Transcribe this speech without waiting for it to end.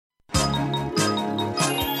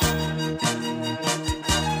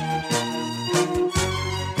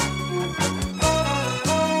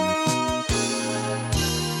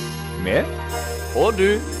Og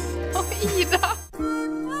du. Og Ida.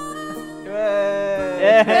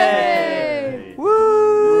 Hey.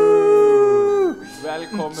 Woo.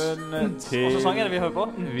 Velkommen til... Og så sang er det vi hører på.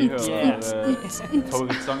 Vi hører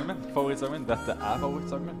favorittsangen min. Favorittsangen min. Dette er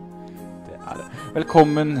favorittsangen min. Det er det.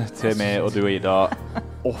 Velkommen til meg og du og Ida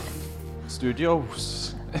Off Studios.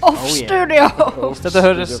 Off-studio. Hvis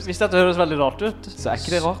dette høres veldig rart ut, Så er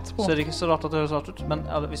ikke det rart på. så er det ikke så rart at det høres rart ut. Men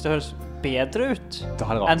hvis det høres bedre ut Da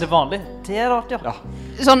er det rart. enn det vanlige, det er rart, ja. Ja.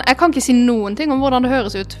 Sånn, jeg kan ikke si noen ting om hvordan det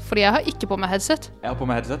høres ut, fordi jeg har ikke på meg headset. Jeg har på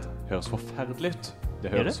meg headset. Høres forferdelig ut.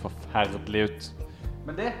 Det høres forferdelig ut.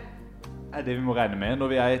 Men det er det vi må regne med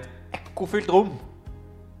når vi er i et ekkofylt rom.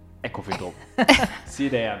 Ekkofylt rom. Si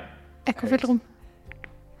det igjen. Ekkofylt rom.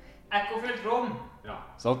 Ekkofylt rom. Ja,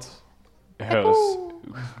 sant?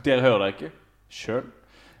 Dere hører deg ikke selv,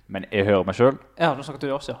 men jeg hører meg selv. Ja, nå snakker du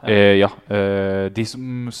til oss, ja. De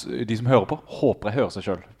som hører på, håper jeg hører seg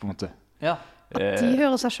selv, på en måte. Ja, De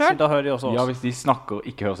hører seg så selv. da hører de også Ja, oss. hvis de snakker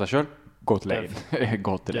ikke hører seg selv, gå til legen.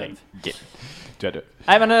 Gå til legen. Du er død.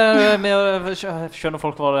 Nei, men skjønner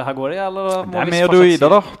folk hva det her går i, eller? Det er med og du Ida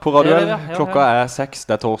da, på Radio L. Ja. Klokka er 6,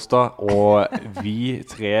 det er torsdag, og vi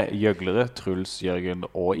tre gjøglere, Truls, Jørgen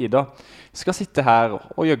og Ida, skal sitte her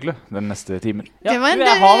og gjøgle den neste timen. Ja, Det var en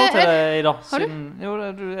jeg har noe til del- deg i dag. Har du? Jo,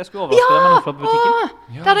 jeg skulle overraske deg med noe fra butikken.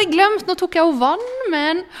 Det hadde jeg glemt. Nå tok jeg jo vann,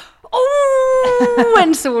 men...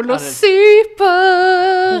 en Solo Er det-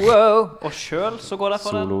 Super! Wow. Og selv så går det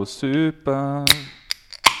for den. Solo Super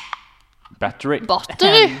Battery.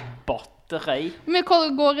 Batteri. Batteri. Vi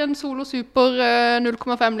går en Solo Super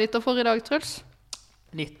 0,5 liter for i dag, Truls.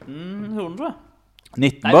 1900, tror jeg.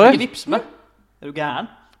 19 Nei, du bare? skal ikke vips med. Er du gæren?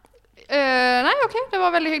 Nei, ok, det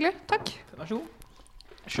var veldig hyggelig. Takk. Vær så god.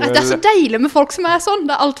 Det er så deilig med folk som er sånn.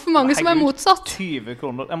 Det er alt for mange som er Herregud, motsatt. 20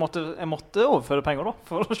 kroner. Jeg måtte overføre penger da,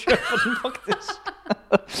 for å kjøpe den faktisk.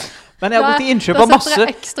 Men jeg har gått i innkjøp Da av masse. setter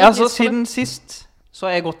jeg ekstra Altså, pris på det. siden sist så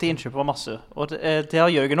har jeg gått i innkjøp av masse. Og det har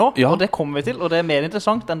Jørgen nå, Ja. og det kommer vi til. Og det er mer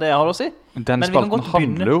interessant enn det jeg har å si. Den Men vi kan spalten godt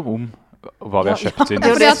begynne. handler jo om hva vi har kjøpt siden det er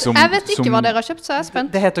jo Fordi at som- jeg vet ikke som- hva dere har kjøpt, så jeg er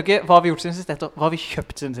spent. Det heter ikke hva har vi gjort siden sist, det heter hva har vi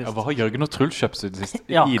kjøpt siden sist. Ja, hva har Jørgen og Truls kjøpt siden sist?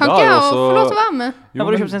 Ja. Ida Kan har ikke jo jeg også... få lov til å være med? Ja, hva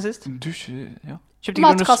har du men kjøpt siden sist? Ja. Kjøpte ikke du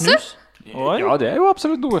noe Matkasse? snus? Oi. Ja, det er jo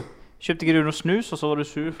absolutt noe. Kjøpte ikke du noe snus, og så var du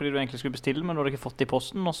sur fordi du egentlig skulle bestille, men du hadde ikke fått det i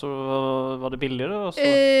posten, og så var det billigere, og så...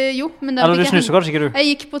 Jo, men det Eller du fikk jeg snuser kanskje ikke du? Jeg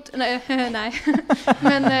gikk på... Nei.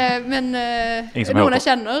 men Ingen som noen hører jeg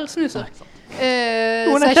kjenner snuser.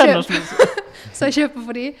 Noen så jeg jeg kjenner kjøper, så jeg kjøper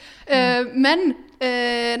for de. Men,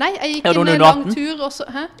 nei, jeg gikk Ja, noen en under lang 18? tur, og så...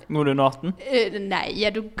 Hæ? Noen under 18? Nei, er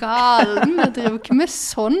du galen? Jeg driver ikke med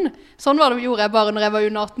sånn. Sånn gjorde jeg bare når jeg var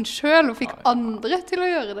under 18 selv, og fikk andre til å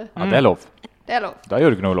gjøre det. Ja, det er lov. Det er lov. Da gjør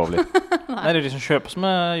du ikke noe ulovlig. Nei, det er de som kjøper som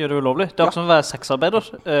gjør det ulovlig. Det er akkurat som å være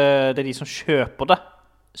sexarbeider. Det er de som kjøper det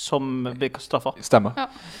som blir straffet. Stemmer. Ja.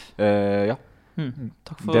 Ja.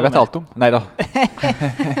 Takk for Det vet jeg alt om. Neida.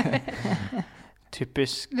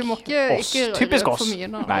 Typisk Du må ikke oss. røre Typisk for oss. mye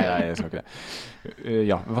nå. Nei, jeg skal ikke det.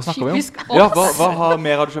 Ja, hva snakker vi om? Typisk Ja, oss. hva har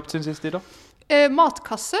mer har du kjøpt siden sist, Ida?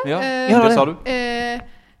 Matkasse. Ja, Ja, det sa du.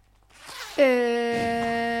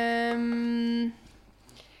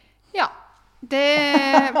 Ja.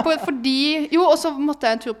 Fordi jo, og så måtte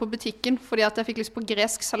jeg en tur på butikken fordi at jeg fikk lyst på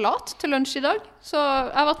gresk salat til lunsj i dag. Så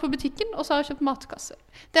jeg har vært på butikken, og så har jeg kjøpt matkasse.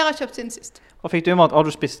 Det har jeg kjøpt siden sist. Hva fikk du i mat? Har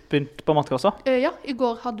du begynt på matkassa? Ja, i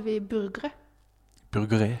går hadde vi burgere.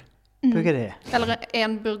 Burgeré. Bruker det. Eller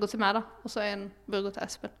en burger til meg da, og så en burger til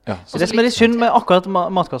Espen. Ja, Og Det så som er litt litt synd med akkurat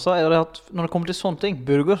matkassa, er det at når det kommer til sånne ting,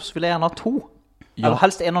 burger, så vil jeg gjerne ha 2. Ja. Eller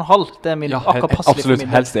helst 1,5. Det er min ja akkurat passelig for absolutt. min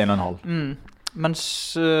del. Helst 1,5. Mens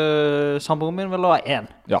samboeren min vil ha 1.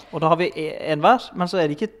 Ja. Og da har vi en hver, men så er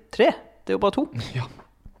det ikke 3. Det er jo bare 2. Ja.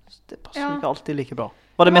 Det passer Ja. ikke alltid like bra.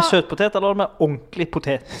 Var det med Ja. søtpotet, eller var det med ordentlig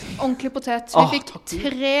potet? Ordentlig potet. Ah, Vi fikk takk.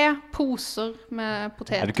 3 poser med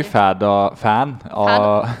potet. Er du ikke fan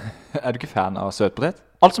av Er du ikke fan av søtpotet?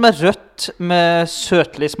 Alt som er rødt med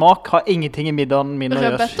søtlig smak har ingenting i middagen min å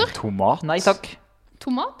gjøre. Rødbeter? Tomat? Nei takk.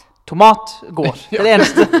 Tomat? Tomat går. Det er det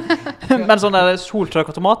eneste. Men sånn der soltrøk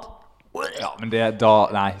og tomat. Ja, men det da...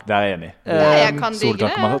 Nei, der er jeg enig. Ja, jeg kan digge det.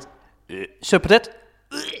 Soltørktomat. Søtpotet.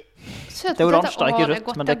 Søtpotet. Det er oransje, det er ikke Å,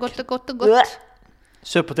 rødt, men det det er godt, det er godt, det er godt.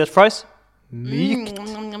 Søtpotetfries. Mykt.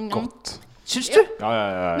 Godt. Syns du?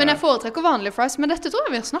 Ja. Men jeg foretrekker vanlige fries, men dette tror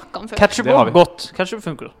jeg vi har snakket om før. Ketchup Det har vi. også. Godt. Ketchup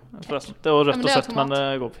funker. Forresten. Det var Ja, rødt men og det er søtt, men tomat.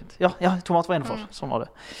 det går fint. Ja, tomat var innenfor. Sånn var det.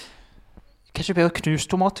 Ketchup er jo knust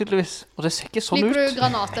tomat, tydeligvis. Og det ser ikke sånn Liker ut. du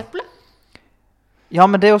granateple? Ja,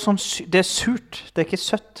 men det er jo sånn, det er surt. Det er ikke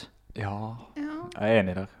søtt. Ja, Ja. jeg er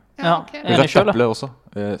enig der. Ja. ok. Enig Rødt selv, da. eple også.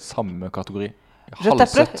 Samme kategori. Rødt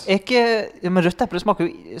eple Halvsøtt. er ikke... Ja, men rødt eple smaker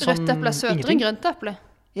jo sånn Rødt eple er søtere enn ingenting. grønt eple.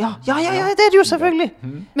 Ja, det er det jo selvfølgelig.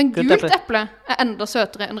 Men Gult gult eple. eple er enda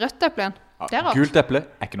søtere enn rødt eple igjen. Det er rart. Gult eple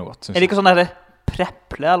er ikke noe godt, synes Er det ikke sånn der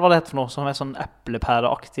preple, eller hva det heter for noe, som er sånn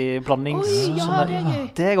eplepæreaktig blandings... Oi, ja, sånn det er gøy.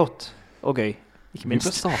 Det er godt. Og gøy. Ikke Vi bør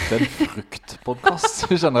minst. starte en fruktpodcast,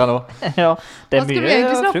 skjønner jeg nå. Ja, det Hva er skal du mye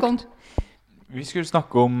egentlig snakke om? frukt. Vi skulle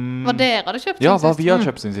snakke om... Hva dere hadde kjøpt Ja, siden hva sist? vi har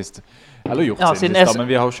kjøpt siden sist. Eller gjort Ja, siden siden sist, jeg- da, men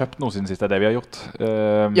vi har jo kjøpt noe siden sist, det er det vi har gjort. Ja,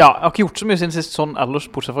 jeg har ikke gjort så mye siden sist sånn ellers,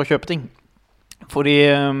 bortsett fra å kjøpe ting. Fordi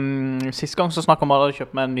sist gang så snakket vi om at jeg hadde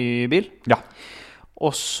kjøpt meg en ny bil. Ja.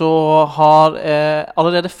 Og så har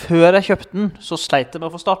allerede før jeg kjøpte den, så sleit jeg med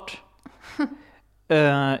å få start.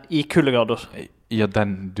 I kuldegrader. Ja,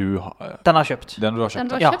 den du har... Den har jeg kjøpt. Den du har Den kjøpt,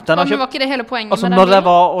 du har Ja, kjøpt? den har Men kjøpt. var ikke det hele poenget Altså med når den jeg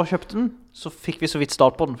bilen? var og kjøpte den, så fikk vi så vidt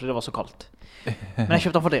start på den, fordi det var så kaldt. Men jeg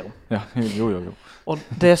kjøpte den for det jo. Ja, jo. Og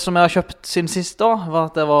det som jeg har kjøpt siden sist da, var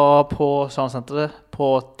at jeg var på Sørlandssenteret på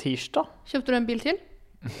tirsdag. Kjøpte du en bil til?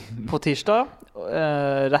 På tirsdag,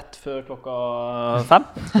 rett før klokka 5.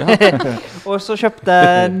 Og så kjøpte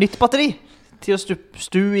jeg nytt batteri til å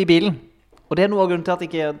stu i bilen. Og det er noe av grunnen til at jeg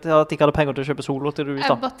ikke hadde penger til å kjøpe solo til du i Er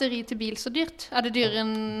stad. batteri til bil så dyrt? Er det dyrere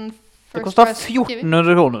enn Det First kostet Price Kiwi?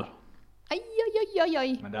 1400 kroner. Ai.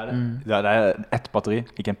 Men det er ett batteri,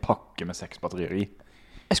 ikke en pakke med 6 batterier i.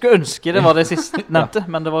 Jeg skulle ønske det var det siste nevnte,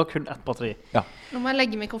 men det var kun ett batteri. Nå må jeg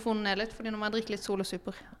legge mikrofonen ned litt, fordi nå må jeg drikke litt Solo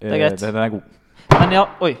Super. Det er greit. Den er god. Men ja,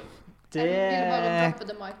 oi. Jeg ville bare Det droppe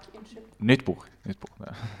the mic, unnskyld. Nytt bord.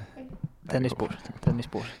 er nytt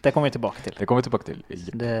spor. Det kommer vi tilbake til. Det kommer vi tilbake til.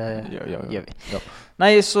 Det Ja. gjør vi. Ja.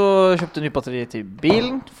 Nei, så kjøpte jeg nytt batteri til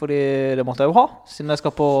bilen, fordi det måtte jeg jo ha, siden jeg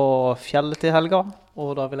skal på fjellet til helga,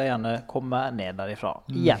 og da vil jeg gjerne komme ned derifra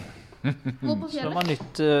igjen. Hvor på Så det fjellet? var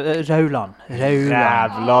nytt Rauland,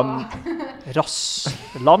 Rævland.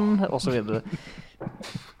 Rassland, og så videre. Jeg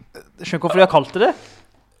skjønner ikke hvorfor de har kalt det det,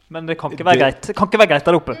 men det kan ikke være greit. Det kan ikke være greit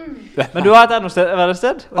der oppe. Men du har et enda verre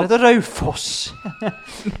sted, og det heter Raufoss.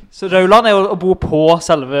 Så Rauland er jo å bo på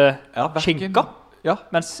selve Ja, verken- skinka, Ja,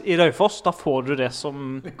 mens i Raufoss, da får du det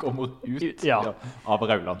som... det kommer ut Ja. av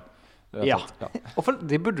Rauland. Det er Ja. sant, ja. Og for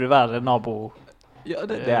det burde være nabo... Ja,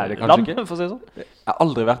 det er det kanskje land, ikke. for å si det sånn. Jeg har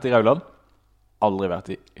aldri vært i Rauland. Aldri vært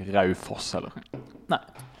i Raufoss heller. Nei,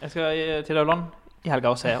 jeg skal til Rauland i helga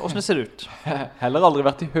og se hvordan det ser ut. Heller aldri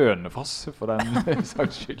vært i Hønefoss, for den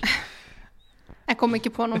saks skyld. Jeg kom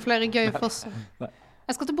ikke på noen flere gøye fosser. Nei.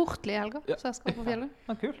 Jeg skal til Bortli i helga, Ja. så jeg skal på fjellet.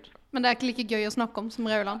 Ja, kult. Men det er ikke like gøy å snakke om som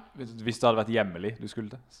Rauland. Hvis det hadde vært hjemmelig du skulle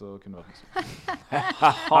til, så kunne det vært sånn.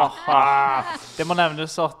 Det må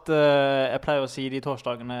nevnes at jeg pleier å si de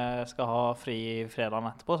torsdagene jeg skal ha fri fredagen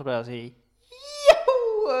etterpå, så pleier jeg å si Joho!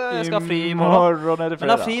 Jeg skal ha fri i morgen. er det Men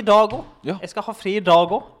jeg har fri i dag også. Ja. Jeg skal ha fri i dag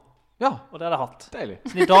også, Ja, og det har jeg hatt. deilig.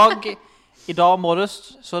 Så i dag morges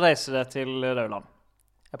så reiser jeg til Rauland.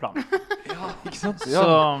 Det er planen. Ikke sant? Så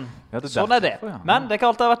Ja, det sånn er det. derfor, ja. Men det er ikke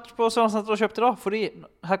alt jeg har vært på Sørlandssenteret og kjøpt i dag, fordi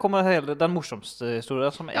her kommer hele den morsomste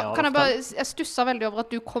historien som jeg Ja, har kan jeg fortalt. bare... Jeg stusset veldig over at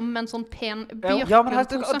du kom med en sånn pen Ja, men her,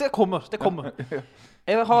 bjørklundpose. det kommer.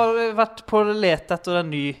 Jeg har vært på let etter en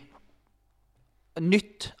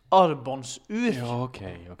nytt armbåndsur. Ja, ok.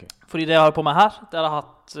 Fordi det jeg har på meg her, det har jeg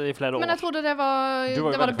hatt i flere Men jeg år. trodde det var Du var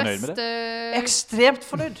jo det, var det veldig fornøyd med beste... Ekstremt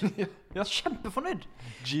fornøyd. Kjempefornøyd.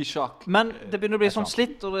 G-Shock. Men det begynner å bli sånn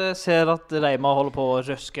slitt, og jeg ser at Reima holder på å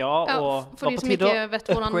røske av, Ja, og for de var på som tide ikke å vet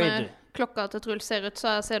hvordan upgrade. klokka til Truls ser ut,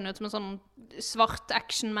 så ser den ut som en sånn svart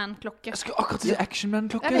Action Man-klokke. Jeg skulle akkurat si Action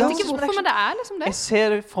Man-klokke. Jeg vet ikke hvorfor, men det er liksom det. Jeg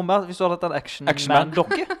ser for meg at hvis du hadde hatt en Action Action Man.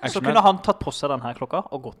 Man-klokke, så Action kunne Man. han tatt på seg denne klokka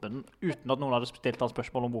og gått med den, uten at noen hadde stilt han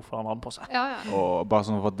spørsmål om hvorfor han hadde den på seg. Ja. Og bare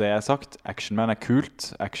sånn for at det er sagt, Action Man er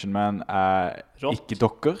kult. Action Man er Rått. ikke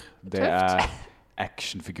dokker. Det Tøft. er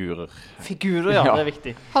actionfigurer. Figurer, ja, Ja. det er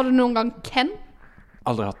viktig. Har du noen gang Ken?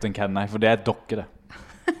 Aldri hatt en Ken, nei, for det er dokke, det.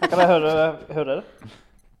 Kan jeg høre det?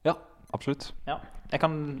 Ja, absolutt. Ja. Jeg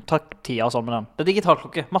kan ta tida sammen med den. Det er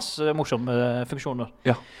digitalklokke. Masse morsomme funksjoner.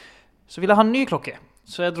 Ja. Så ville jeg ha en ny klokke.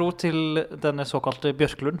 Så jeg dro til denne såkalte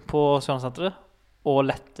Bjørklund på Sørlandssenteret og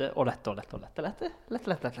lette. Ja,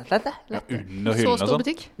 under Så hyllen og stor sånn.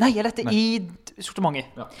 butikk? Nei, jeg lette i sortimentet.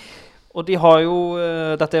 Ja. Og de har jo,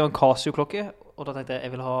 dette er jo en Casio-klokke, og da tenkte jeg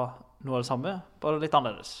vil ha noe av det samme, bare litt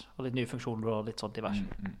annerledes. Og litt nye funksjoner og litt sånt diverse.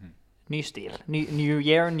 Ny stil. New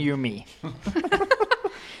year, new me.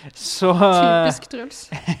 Så, Typisk Truls.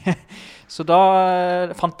 så da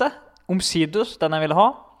fant jeg omsider den jeg ville ha,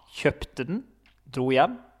 kjøpte den, dro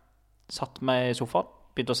hjem, satt meg i sofaen,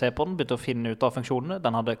 begynte å se på den, begynte å finne ut av funksjonene.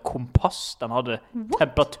 Den hadde kompass, den hadde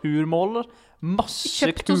temperaturmåler, masse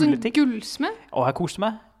Kjøpte hos kule en ting. gullsmed? Og jeg koste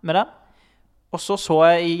meg med den. Og så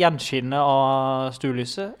jeg i gjenskinnet av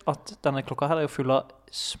stuelyset at denne klokka her er jo full av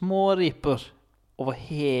små riper over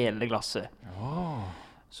hele glasset.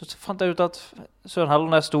 Så fant jeg ut at Søren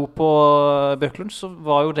når jeg sto på Bjørklund, så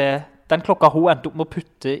var jo det den klokka hun endte opp med å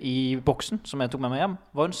putte i boksen, som jeg tok med meg hjem,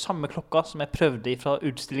 var jo den samme klokka som jeg prøvde fra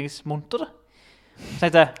utstillingsmonteret. Så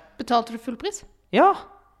tenkte jeg... Betalte du full pris? Ja.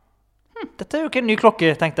 Dette er jo ikke en ny klokke,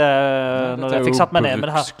 tenkte jeg, når jeg fikk satt meg ned med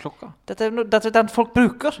det her. Dette er den folk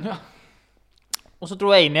bruker. Ja. Og så dro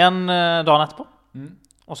jeg inn igjen dagen etterpå,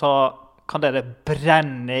 og sa, kan dere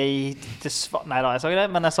brenne i det Nei da, jeg sa ikke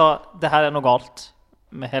det, men jeg sa, det her er noe galt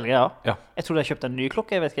med hele greia. Ja. Jeg trodde jeg kjøpte en ny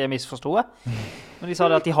klokke, jeg vet ikke, jeg misforstod det. Men de sa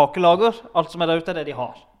det at de har ikke lager, alt som er der ute er det de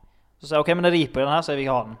har. Så sa jeg, ok, men det riper i den her, så jeg vil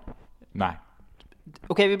ikke ha den. Nei.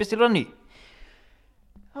 Ok, vi bestiller en ny.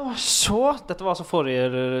 Og så, dette var altså forrige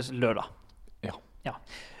lørdag. Ja. Jeg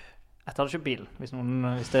hadde kjøpt bilen,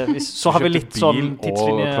 så har vi litt sånn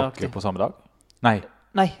tidslinje. Og klokke på samme dag? Nei,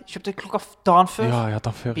 kjøpte klokka dagen før. Ja,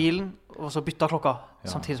 dagen før. Bilen, og så bytta klokka,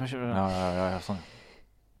 samtidig som jeg kjøpte. Ja, sånn.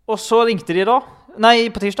 Og så ringte de da,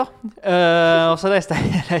 på tirsdag, og så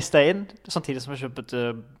reiste jeg inn, samtidig som jeg kjøpte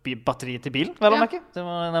batteriet til bilen, vel om ikke, det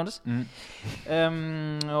må nevnes.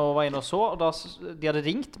 Og var inne og så, og de hadde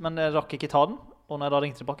ringt, men jeg rakk ikke ta den, og når jeg da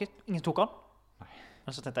ringte tilbake, ingen tok den.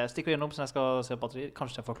 Men så tenkte jeg stikker innom, så jeg skal se batteriet,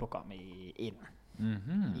 kanskje jeg får klokka mi inn.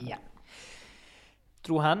 Ja.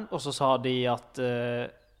 Dro hen, og så sa de at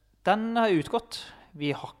den har utgått,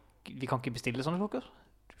 vi kan ikke bestille sånne klokker,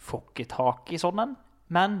 du får ikke tak i sånn en.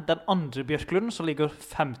 Men den andre Bjørklund som ligger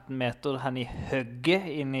 15 meter hen i høgget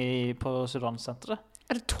inne på Sudansenteret.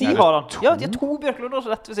 Er det 2? De har den. Ja, de har 2 Bjørklunder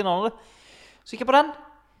rett ved sin andre. Så gikk jeg på den.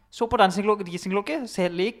 Så på den sin klokke, så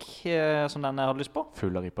helt lik som den jeg hadde lyst på.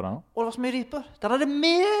 Full av riper den også. Og det var så mye riper. Den hadde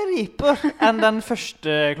mer riper enn den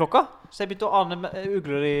første klokka. Så jeg begynte å ane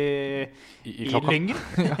ugler i lyngen.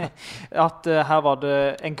 At her var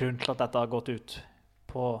det en grunn til at dette har gått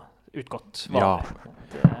utgått. Ja.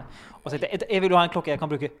 Og så tenkte jeg vil jo ha en klokke jeg kan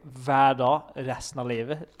bruke hver dag resten av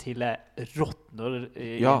livet til jeg råtner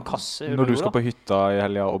i en kasse. Når du skal på hytta i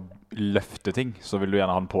helgen og løfte ting, så vil du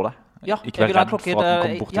gjerne ha den på deg. Ja, jeg vil ha en klokke jeg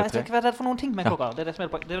skal ikke være redd for noen ting med klokka. Det er det som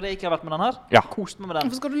er det jeg ikke har vært med den her. Ja. Kost meg med den.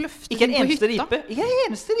 Hvorfor skal du løfte ikke ting på hytta? Ikke en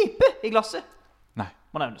eneste ripe i glasset. Nei.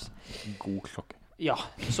 Må nevnes. God klokke. Ja,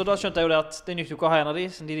 så da skjønte jeg jo det at det nytter jo ikke å ha en av de,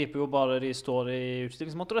 de riper jo bare de står i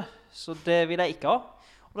utstillingsmåteret. Så det vil jeg ikke ha.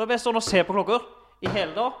 Og da vil jeg stå og se på klokker i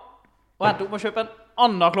hele dag. Og endte opp med å kjøpe en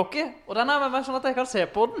annen klokke. Og den er med meg sånn at jeg kan se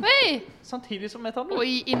på den. Hei! Samtidig som jeg tar den. Og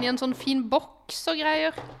inn i en sånn fin boks og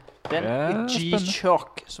greier. Det er en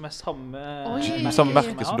G-Shock, som er samme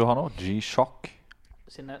merke som du har nå. G-Shock.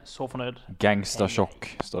 Siden jeg er så fornøyd.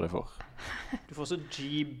 Gangster-shock står det for. Du får også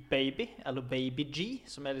G-Baby, eller Baby G,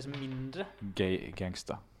 som er liksom mindre.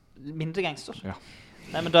 Gangster. Mindre gangster. Ja.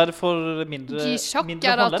 Nei, men da er det for mindre G-Shock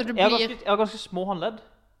mindre er det at du blir... Jeg har ganske små håndledd,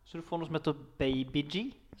 så du får noe som heter Baby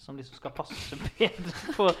G, som liksom skal passe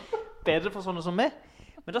bedre for sånne som meg.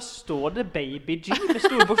 Men da står det Baby G med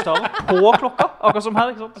store bokstaver på klokka, akkurat som her,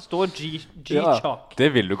 ikke sant? Det står G-Shock. Ja, det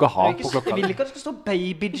vil du ikke ha på klokka. Jeg vil ikke at det skal stå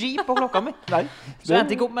Baby G på klokka mi. Nei. Så jeg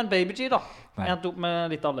endte ikke opp med en Baby G da. Nei. Jeg endte opp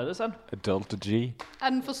med litt annerledes enn. Adult G. Er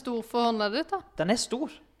den for stor for håndleddet ditt da? Den er stor.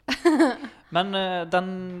 Men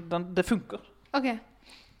det funker. Ok.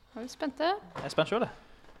 Er du spent det? Jeg er spent selv det.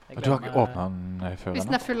 Du har ikke åpnet den før? Hvis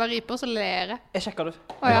den er full av riper, så ler jeg. Jeg sjekket det.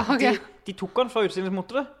 Ja, okay. De tok den fra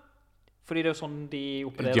utstillingsmonteret. Fordi det er jo sånn de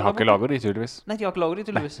opererer. De har ikke laget de tydeligvis. Nei, de har ikke laget de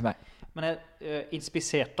tydeligvis. Nei. Men jeg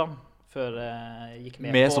inspiserte den før jeg gikk med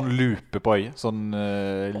på... sånn lupe på øyet. Sånn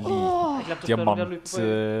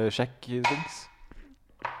diamantsjekk-dings.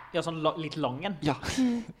 Ja, sånn litt lang en. Ja,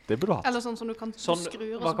 det burde du ha. Eller sånn som du kan skru.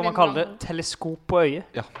 Hva kan man kalle det? Teleskop på øyet?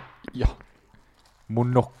 Ja.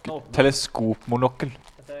 Monokkel. Teleskopmonokkel.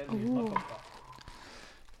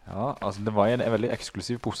 Ja, altså det var en veldig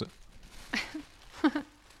eksklusiv pose.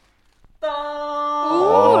 Du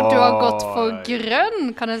har gått for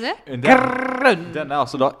grønn, kan jeg se? Grønn! Den er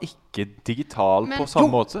altså da ikke digital på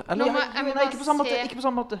samme måte? Eller? Ikke på samme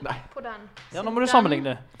måte. Nei. På den. Ja, nå må du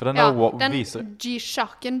sammenligne. For den viser. Den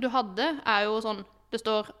G-Shocken du hadde er jo sånn, det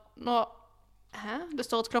står nå... Hæ? Det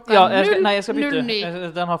står at klokka er 0, jeg skal bytte.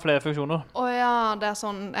 Den har flere funksjoner. Åja, det er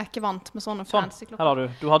sånn, jeg er ikke vant med sånne fancy klokker. Her har du.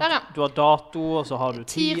 Du har dato, og så har du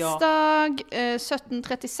tida. Tirsdag,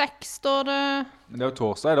 17:36 står det. Men det er jo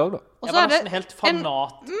torsdag i dag da. Og så er det en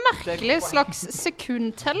merkelig slags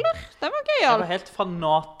sekundteller. Det var gøy. Jeg var helt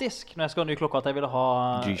fanatisk når jeg skal ha ny klokka at jeg ville ha...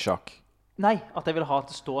 G-Shock. Nei, at jeg vil ha at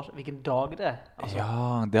det står hvilken dag det er. Altså,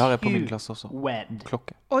 ja, det har jeg på min klasse også.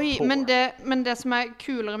 Klokke. Oi, men det som er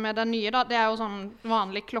kulere med den nye da, det er jo sånn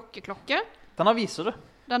vanlig klokke. Den har viser du.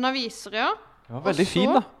 Den har viser, ja. Den var veldig fin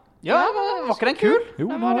da. Ja, var ikke den kul? Jo,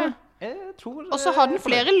 det var det. Jeg tror... Og så har den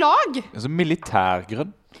flere lag. Altså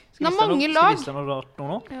militærgrønn. Den har mange lag. Skal vi vise deg noe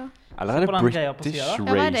nå? Ja. Eller er det på den greia på British siden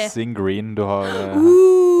Ja, hva er det? Racing Green du har...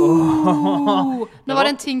 Nå var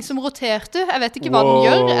det en ting som roterte. Jeg vet ikke hva den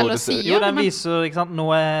gjør eller sier. Jo, den men- viser, ikke sant, nå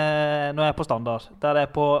er jeg på standard. Der det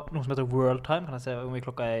er på noe som heter World Time, kan jeg se hvor mye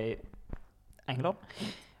klokka er i England.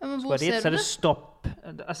 Ja, men Så hvor er dit, ser så er du det det? stopp.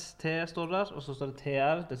 ST står det der, og så står det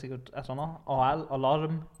TR, det er sikkert et eller annet, AL,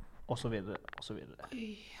 alarm, og så videre, og så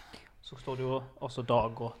videre. Så står det jo også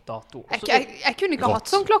dag og dato. Jeg kunne ikke Rått. hatt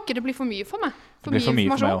sånn klokke. Det blir for mye for meg. Det blir for mye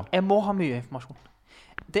for meg også. Jeg må ha mye informasjon.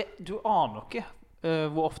 Du aner ikke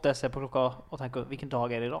hvor ofte jeg ser på klokka og tenker, hvilken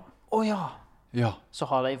dag er det i dag? Åja, Ja, så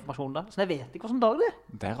har jeg informasjon der. Så jeg vet ikke hvilken dag det er.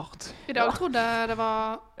 det er rart. I dag trodde jeg det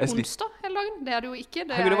var Jeg sli- onsdag hele dagen. Det er det jo ikke.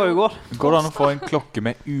 Herregud, det var jo i går. Går det an å få en klokke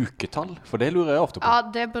med uketall? For det lurer jeg ofte på. Ja,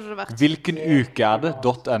 det burde det vært. Hvilken uke er det?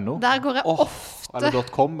 .no? Der går jeg Åh, ofte. Eller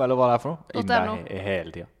 .com, eller hva det er for noe? .no. Inne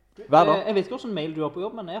hele tiden. Hver dag. Jeg vet ikke hvilken mail du har på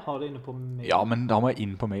jobb, men jeg har det inne på mail. Ja, men da må jeg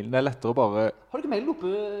inn på mailen. Det er lettere å bare... Har du ikke mail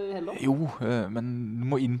oppe heller? Jo, men du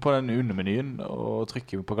må inn på den undermenyen og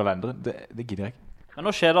trykke på kalenderen. Det gidder jeg ikke. Men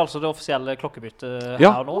nå skjer det altså det offisielle klokkebyttet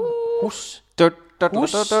Ja. her nå. Hos.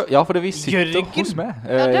 Hos Ja, fordi vi sitter Jørgen. hos meg.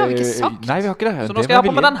 Ja, det har vi ikke sagt. Nei, vi har ikke det. Så Det nå skal jeg ha på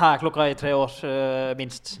vilje. med den her klokka i 3 år,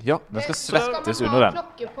 minst. Ja, den skal svettes Skal man under ha den.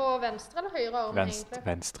 klokke på venstre eller høyre arm egentlig?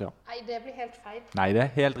 Venstre, ja. Nei, det blir helt feil. Nei, det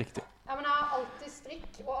er helt riktig. Ja, men jeg har alltid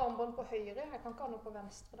strikk og armbånd på høyre. Jeg kan ikke ha noe på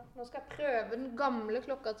venstre da. Nå skal jeg prøve den gamle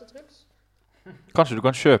klokka til Truls. Kanskje du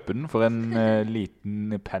kan kjøpe den for en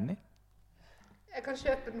liten penny? Jeg kan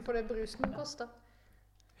kjøpe den for det brusen den koster.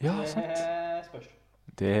 Ja, sant. Spørs.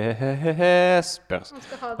 Det spørs. Man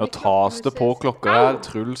skal ha Nå litt tas det på klokkemuseet. klokka her.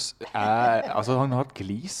 Truls er... Altså, han har et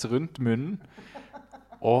glis rundt munnen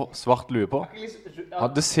og svart lue på. Ja,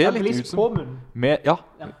 det ser litt ut som... på munnen. Ja.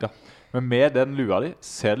 Men med den lua di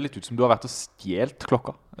ser det litt ut som du har vært og stjelt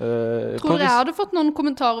klokka. Tror jeg hadde fått noen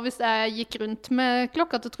kommentarer hvis jeg gikk rundt med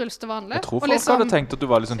klokka til Truls til vanlig. Jeg tror Og folk liksom, hadde tenkt at du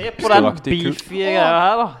var litt sånn Se på den hipsteraktig kul. beefy greia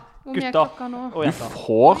her da. hvor mye er Gutta klokka nå? og Du jenter.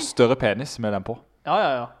 får større penis med den på.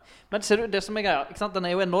 Ja. Men ser du, det som er greia, ikke sant? Den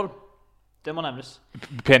er jo enorm. Det må nevnes.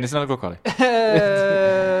 Penisen eller klokka di?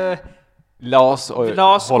 La oss La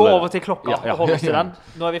oss gå holde over til klokka Ja, og holde oss til ja. den.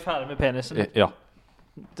 Nå er vi ferdig med penisen. Ja.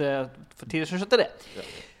 Det er for tid å skjønne det.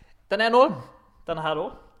 Den er enorm. Denne her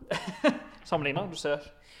også. Sammenlignet, du ser.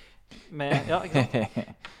 Med, ja, ikke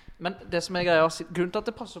sant? Men det som er greia, grunnen til at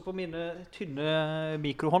det passer på mine tynne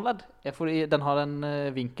mikrohåndledd, er fordi den har en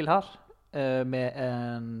vinkel her, med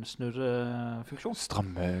en snurrefunksjon.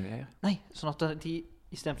 Stramme greier. Nei, sånn at de,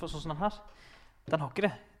 i stedet for sånn som den her, den har ikke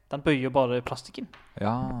det. Den bøyer bare plastikken.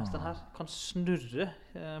 Ja. Så den her kan snurre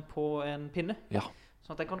på en pinne. Ja.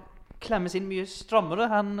 Sånn at den kan klemmes inn mye strammere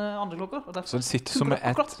enn andre klokker. Og derfor Så den sitter som funker det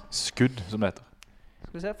et akkurat. skudd, som det heter.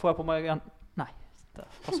 Skal vi se, får jeg på meg en... Nei, det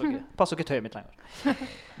passer ikke tøyet mitt lenger.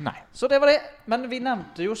 Nei. Så det var det. Men vi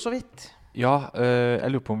nevnte jo så vidt. Ja,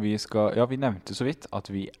 jeg lurer på om vi skal... Ja, vi nevnte så vidt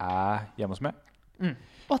at vi er hjemme hos meg.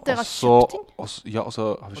 Og at dere har så- kjøpt ting. Ja, og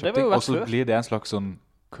så har vi Og det kjøpt var jo ting. vært Og så før. blir det en slags sånn...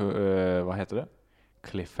 Hva heter det?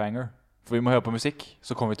 Cliffhanger. For vi må høre på musikk,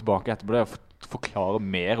 så kommer vi tilbake etterpå det og forklare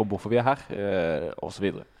mer om hvorfor vi er her, og så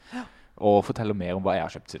videre. Og fortelle mer om hva jeg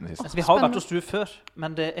har kjøpt siden sist. Altså, vi har jo vært hos du før,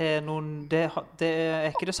 men det er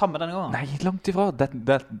ikke det samme denne gangen. Nei, langt ifra.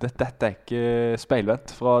 Dette er ikke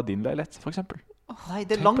speilvendt fra din leilighet, for eksempel. Nei,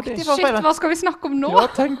 det er Tenk langt på det. ifra Shit, speilet. hva skal vi snakke om nå? Ja,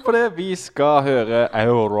 tenk på det. Vi skal høre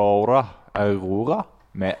Aurora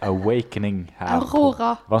med Awakening her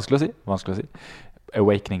Aurora. på... Vanskelig å si.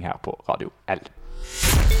 Awakening her på Radio L.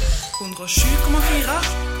 107,4,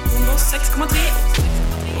 106,3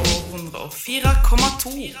 og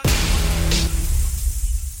 104,2.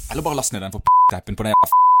 Eller bare last ned den for p***appen på den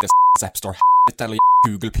App Store eller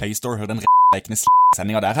Google Play Store. Hør den reikende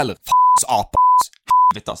sendinga der heller. F***s apa.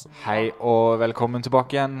 Helvete, altså. Hei og velkommen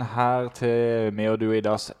tilbake igjen her til meg og du i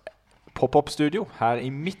Idas pop-up-studio her i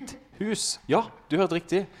mitt hus. Ja, du hørte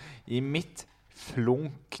riktig. I mitt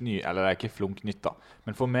flunknytt, eller det er ikke flunknytt da,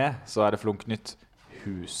 men for meg så er det flunknytt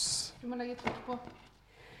hus. Du må legge trykk på.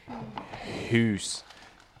 Hus.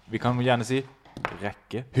 Vi kan gjerne si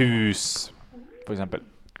rekke hus, for eksempel.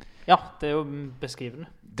 Ja, det er jo beskrivende.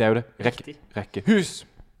 Det er jo det. Rekke hus.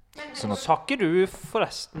 Sånn sa ikke du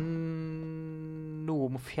forresten noe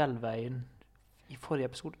om Fjellveien i forrige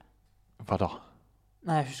episode? Hva da?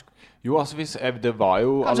 Nei, jeg husker. Jo, altså det var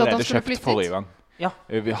jo Kanskje at han allerede skulle kjøpt flytte forrige hit? gang. Ja.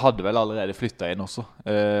 Vi hadde vel allerede flyttet inn også,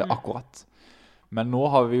 akkurat. Men nå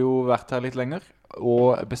har vi jo vært her litt lenger,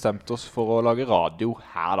 og bestemt oss for å lage radio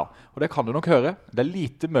her da. Og det kan du nok høre. Det er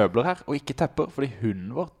lite møbler her, og ikke tepper, fordi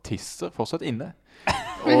hunden vår tisser fortsatt inne.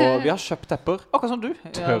 Og vi har kjøpt tepper. Akkurat som du.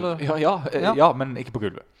 Tørr, Eller, ja, men ikke på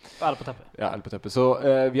gulvet. er det på teppet? Ja, eller på teppet. Så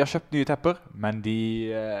vi har kjøpt nye tepper, men de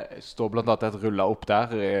står blant annet et rullet opp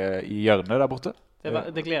der i hjørnet der borte.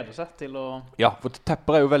 Det gleder seg til å... Ja, for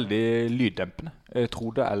tepper er jo veldig lyddempende.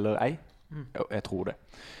 Tro det eller ei. Jeg tror det.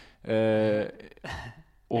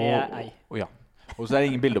 Ja. Og så er det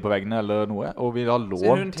ingen bilder på veggene eller noe. Og vi har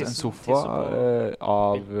lånt en sofa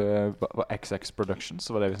av XX Productions,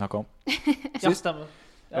 så var det vi snakket om. Ja, stemmer.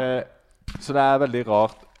 Ja. Så det er veldig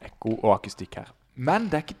rart ekko og akustikk her. Men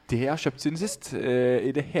det er ikke det jeg har kjøpt siden sist,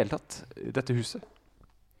 i det hele tatt, dette huset.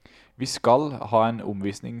 Vi skal ha en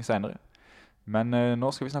omvisning senere. Men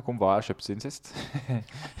nå skal vi snakke om hva jeg har kjøpt siden sist.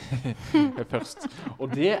 Først. Og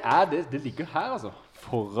det ligger her, altså.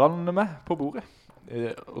 Foran meg på bordet.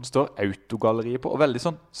 Og det står Autogalleriet på, og veldig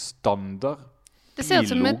sånn standard billogo. Det ser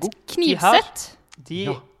ut som et knivsett. De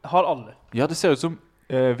har alle. Ja, det ser ut som,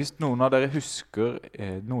 hvis noen av dere husker,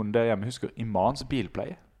 noen der hjemme husker Imans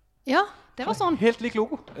bilpleie. Ja, det var sånn. Helt lik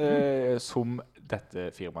logo som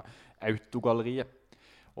dette firmaet. Autogalleriet.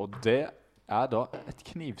 Og det er da et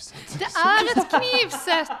knivsett. Det er et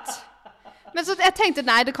knivsett! Men så jeg tenkte,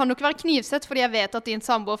 nei, det kan jo ikke være knivsett, fordi jeg vet at din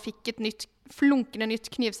samboer fikk et flunkende nytt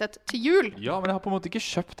knivsett til jul. Ja, men jeg har på en måte ikke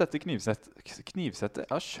kjøpt dette knivsettet. Jeg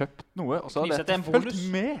har kjøpt noe, og så har Knivsettet det følt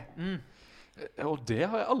med. Og det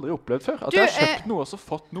har jeg aldri opplevd før. At jeg har kjøpt noe og så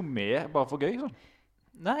fått noe med bare for gøy. Sånn.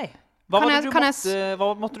 Nei. Hva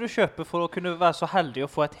måtte du kjøpe for å kunne være så heldig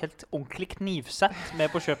å få et helt ordentlig knivsett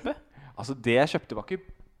med på kjøpet? Altså, det jeg kjøpte var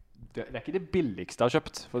ikke... Det er ikke det billigste jeg har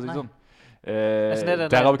kjøpt, for å si det sånn.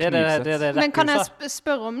 Men kan jeg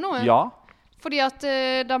spørre om noe? Ja. Fordi at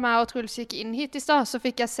da meg og Truls gikk inn hit i sted, så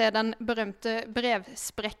fikk jeg se den berømte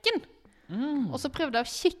brevsprekken. Og så prøvde jeg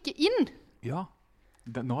å kikke inn. Ja,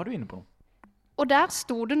 nå er du inne på noe. Og der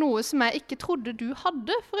stod det noe som jeg ikke trodde du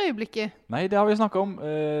hadde for øyeblikket. Nei, det har vi snakket om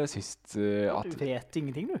sist. Du vet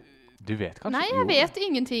ingenting, du. Du vet kanskje? Nei, jeg vet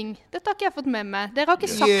ingenting. Dette har ikke jeg fått med meg. Dere har ikke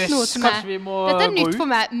sagt noe til meg. Dette er nytt for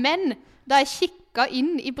meg. Men da jeg kikket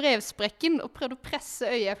inn i brevsprekken og prøvde å presse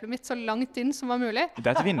øyeeplet mitt så langt inn som var mulig. Det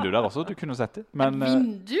er et vindu der også, du kunne sett det. Men, et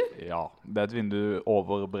vindu? Ja, det er et vindu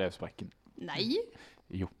over brevsprekken. Nei.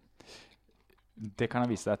 Jo. Det kan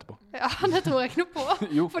jeg vise deg etterpå. Ja, det tror jeg ikke noe på.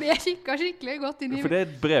 Fordi jeg kikket skikkelig godt inn i... For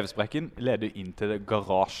det brevsprekken leder inn til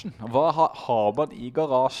garasjen. Hva har man i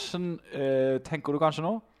garasjen, tenker du kanskje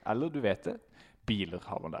nå? Eller du vet det. Biler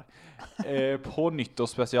har man der. På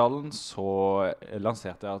nyttårsspesialen så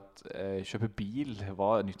lanserte jeg at kjøpe bil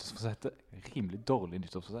var nyttårsforsettet. Rimelig dårlig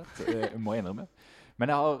nyttårsforsett, må jeg innrømme. Men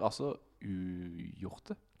jeg har altså ugjort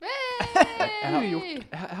det.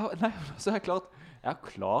 Jeg har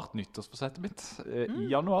klart nyttårsforsettet mitt i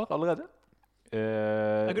januar allerede.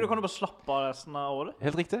 Du kan jo bare slappe av resten av året.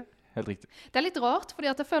 Helt riktig. Det er litt rart, fordi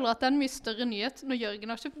at jeg føler at det er en mye større nyhet når Jørgen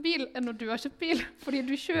har kjøpt bil enn når du har kjøpt bil. Fordi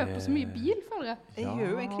du kjøper så mye bil, føler jeg. Jeg gjør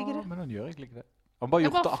jo egentlig ikke det. Men han gjør egentlig ikke det. Han bare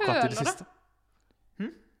gjort det akkurat i det siste.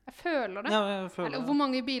 Jeg føler det. Ja, jeg føler Eller, hvor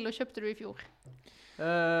mange biler kjøpte du i fjor?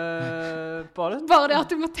 Bare det at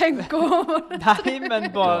du må tenke over det. Nei, men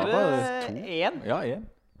bare én. Ja, en.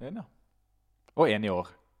 Og en i år.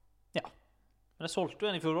 Ja. Men jeg solgte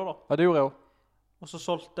jo en i fjor da. Ja, det gjorde jeg også. Og så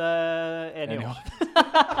solgte jeg en i år.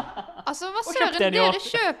 Altså, hva søren, dere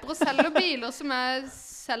kjøper og selger biler som jeg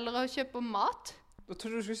selger og kjøper mat? Jeg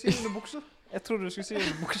trodde du skulle si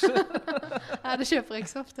underbukser. Nei, det kjøper jeg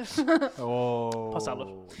ikke så ofte. Pass heller.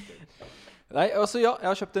 Nei, altså ja, jeg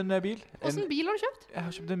har kjøpt en bil. Hvordan bil har du kjøpt? Jeg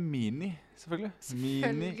har kjøpt en Mini, selvfølgelig.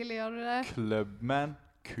 Selvfølgelig har du det. Clubman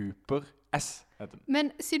Cooper S heter den. Men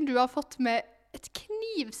siden du har fått med et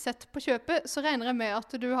knivsett på kjøpet, så regner jeg med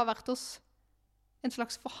at du har vært hos en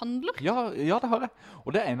slags forhandler? Ja, det har jeg.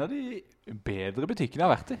 Og det er en av de bedre butikkene jeg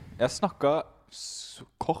har vært i. Jeg snakket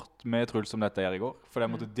kort med Truls om dette her i går, fordi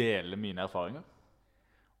jeg måtte dele mine erfaringer.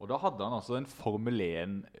 Og da hadde han altså en Formel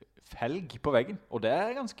 1-felg på veggen. Og det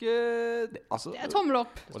er ganske... det er tommel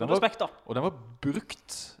opp. Og den var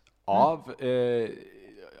brukt av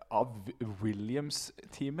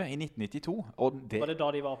Williams-teamet i 1992. Og var det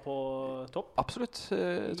da de var på topp? Absolutt,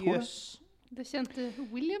 tror jeg. Det kjente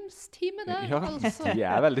Williams-teamet der, ja, altså. De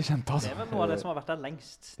er veldig kjente, altså. Det er vel noe av det som har vært der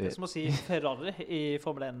lengst. Det er som å si Ferrari i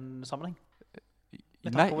Formel 1-sammenheng.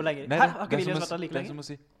 Nei, det er som å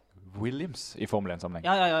si Williams i Formel 1-sammenheng.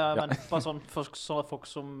 Ja, men bare sånn folk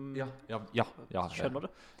som skjønner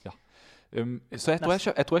det. Ja. Så jeg tror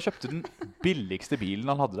jeg kjøpte den billigste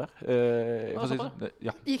bilen han hadde der.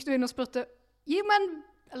 Gikk du inn og spurte, gi meg en,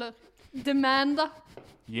 eller demand da?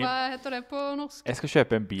 Hva heter det på norsk? Jeg skal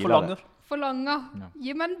kjøpe en bil Forlanger.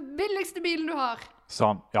 Gi meg den billigste bilen du har.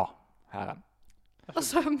 Sånn, ja, her er den.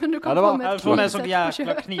 Altså, men du kan få med et knivsett på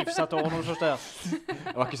kjøpet. Knivsett over noe sånt der.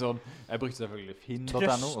 Det var ikke sånn. Jeg brukte selvfølgelig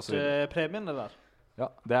Finn.no. Trøstpremien, det der. Ja,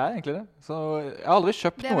 det er egentlig det. Så jeg har aldri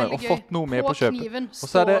kjøpt noe og fått noe med på kjøpet. Og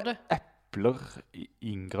så er det epler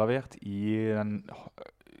inngravert i den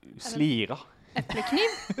slira. Eplekniv?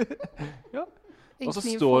 Ja. En Og så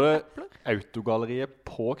kniv står for det epler? autogalleriet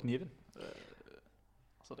på kniven.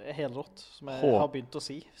 Så det helt rått, som jeg Hå. har begynt å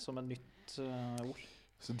si som en nytt ord.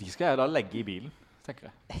 Så de skal jeg da legge i bilen, tenker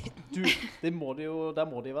jeg. Du, det må de jo, der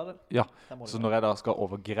må de være. Ja, Der må de så være. når jeg da skal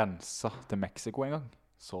over grensa til Mexico en gang,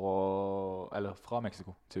 eller fra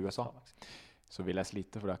Mexico til USA, så vil jeg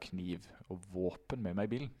slite, for det er kniv og våpen med meg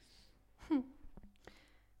i bilen.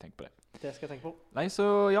 Tenk på det. Det skal jeg tenke på. Nei, så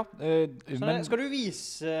ja. Men Skal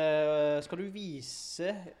du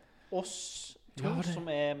vise oss to Ja, det- som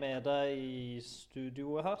er med deg i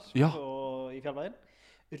studioet her Ja. i Fjellveien,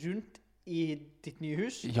 rundt i ditt nye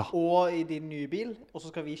hus Ja. og i din nye bil, og så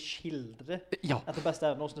skal vi skildre ja, etter beste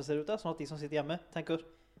evne hvordan det ser ut der, sånn at de som sitter hjemme tenker,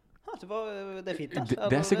 det er fint der.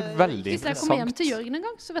 det er sikkert veldig Hvis jeg kommer hjem interessant. til Jørgen en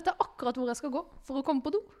gang, så vet jeg akkurat hvor jeg skal gå for å komme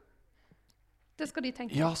på do. Det skal de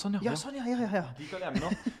tenke. Ja, sånn, ja. Ja, sånn, ja. De kan hjemme nå.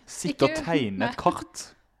 Sitte og Ikke tegne meg. et kart.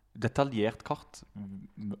 Detaljert kart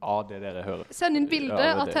av det dere hører. Send inn bilde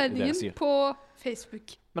Ja, av det dere tegningen sier. på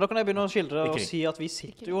Facebook. Men da kan jeg begynne å skildre og Ikke. si at vi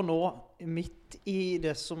sitter jo nå midt i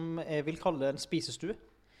det som jeg vil kalle en spisestue,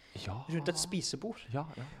 Ja, rundt et spisebord. ja.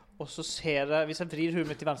 Og så ser jeg, hvis jeg vrir huet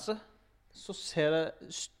mitt til venstre, så ser jeg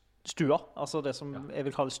stua, altså det som jeg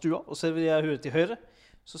vil kalle stua, og så vrir jeg huet til høyre,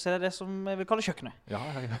 så ser jeg det som jeg vil kalle kjøkkenet. Ja.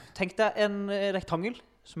 Tenk deg en rektangel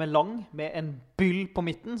som er lang, med en byll på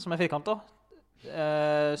midten som er firkantet.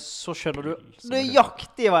 Så skjønner du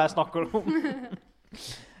nøyaktig hva jeg snakker om.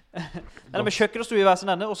 Eller med kjøkken og stue i hver sin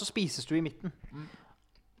ende, og så spisestue i midten.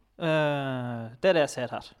 Det er det jeg ser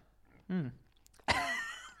her.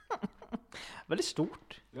 Veldig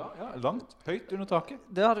stort. Ja, langt, høyt under taket.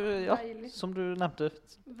 Det har du, ja, Deilig. som du nevnte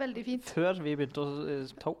Veldig fint. før vi begynte å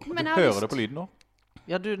ta opp. Men Du jeg har hører lyst- det på lyden nå.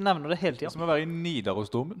 Ja, du nevner det hele Det er tiden. som å være i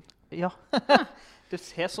Nidarosdomen. Ja. Det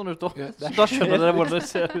ser sånn ut da. Ja, det er- Så da skjønner dere hvordan det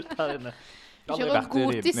ser ut her inne. Du aldri kjører vært i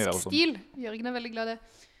gotisk Nidarosdomen. stil. Jørgen er veldig glad i det.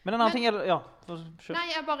 Men en annen ting er, ja, kjør. Nei,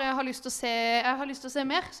 jeg bare har lyst til å se, jeg har lyst til å se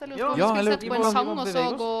mer, så jeg lurer Ja, på om vi ja, skulle eller sette vi på må- en sang, vi må og så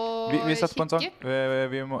bevege oss. gå Vi setter på en sang.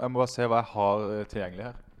 kikke. Jeg må bare se hva jeg har tilgjengelig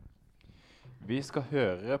her. Vi skal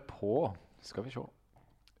høre på, skal vi se,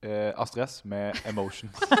 Astrid S med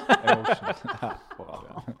Emotions. Emotions. Her på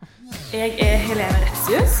radioen. Jeg er Helene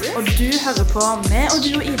Retsius, og du hører på meg og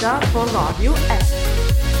du og Ida på Radio F.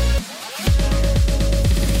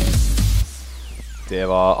 Det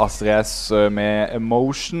var Astrid S med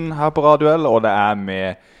Emotion her på Radioel, og det er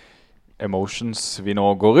med Emotions vi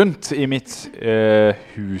nå går rundt i mitt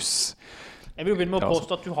hus. Jeg vil jo begynne med å Ja, altså.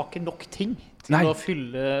 påstå at du har ikke nok ting til Nei. å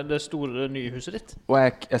fylle det store nye huset ditt. Og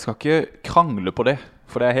jeg skal ikke krangle på det,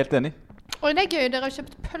 for det er jeg helt enig. Og det er gøy, dere har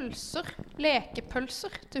kjøpt pølser, lekepølser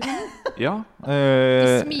til hunden. Ja,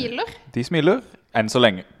 De smiler. de smiler, enn så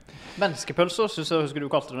lenge. Menneskepølser, synes jeg husker du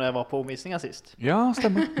kalte det når jeg var på omvisningen sist. Ja,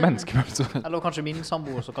 stemmer. Menneskepølser. Eller kanskje min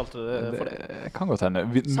samboer som kalte det for det. Det kan godt hende.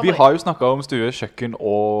 Vi Samme har jo snakket om stue, kjøkken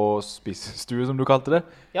og spisestue, som du kalte det.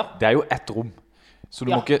 Ja. Det er jo ett rom, så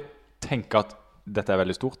du Ja. må ikke tenke at dette er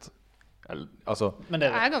veldig stort. Altså, Men det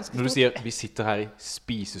Det er er ganske når du stort. sier vi sitter her i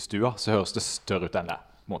spisestua, så høres det større ut enn det.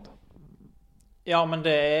 På en måte. Ja, men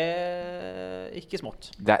det er ikke smått.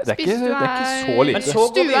 Det er ikke Spisestua så er- lite. Men så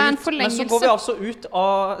går vi Stua er en ut, men så går forlengelse. vi altså ut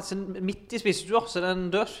av, midt i spisestua, så er det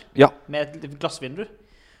en dør Ja, med et glassvindu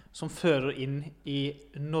som fører inn i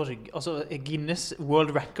Norge, altså Guinness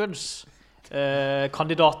World Records,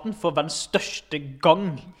 kandidaten for verdens største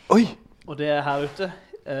gang. oi! Og det er her ute,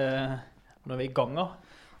 når vi er i ganga.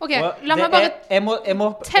 Ok, Og la det meg bare er- jeg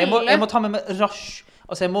må telle. ta med meg rush.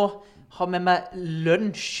 Altså, jeg må ha med meg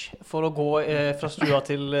lunsj for å gå fra stua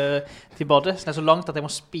til badet. Så det er så langt at jeg må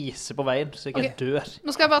spise på veien, så jeg ikke Ok. dør.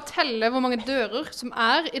 Nå skal jeg bare telle hvor mange dører som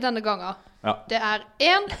er i denne ganga. Ja. Det er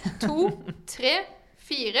 1, 2, 3,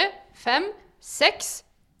 4, 5, 6.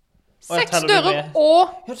 Og jeg 6 teller du dører med- og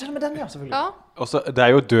Ja, til og med den, ja, selvfølgelig. ja. Og så, det er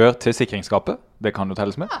jo dør til sikringsskapet. Det kan jo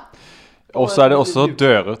telles med. Og så er det også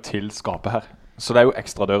dører til skapet her. Så det er jo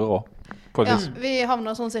ekstra dører også. På et Ja, vis. vi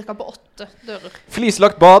havner sånn cirka på 8 dører.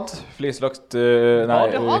 Flislagt bad. Flislagt nei, Ja,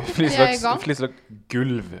 vi er i gang. flislagt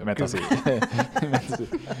gulv, mente jeg å si.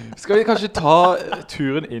 Skal vi kanskje ta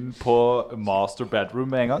turen inn på master bedroom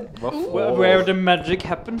med en gang? Hva får- Where the magic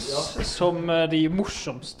happens, som de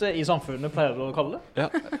morsomste i samfunnet pleier å kalle det.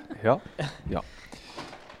 Ja.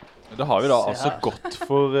 Da har vi da Se altså her. gått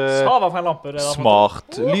for Sa hva for en lampe det er.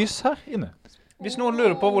 smartlys her inne. Hvis noen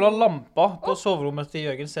lurer på hvordan lampa på soverommet til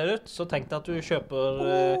Jørgen ser ut, så tenk deg at du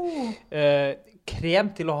kjøper krem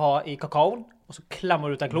til å ha i kakaoen, og så klemmer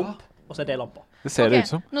du ut en klump, og så er det lampa. Det ser det ut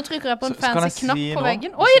som. Nå trykker jeg på en Så kan jeg fancy knapp si på nå?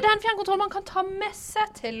 veggen. Oi, det er en fjernkontroll man kan ta med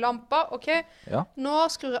seg til lampa. Ok, Ja. nå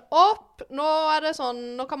skrur jeg opp. Nå er det sånn,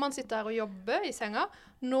 nå kan man sitte her og jobbe i senga.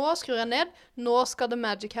 Nå skrur jeg ned. Nå skal det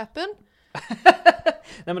magic happen.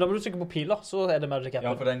 Nei, men da må du trykke på piler, så er det magic happen.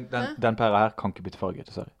 Ja, for den pæra her kan ikke bytte farge,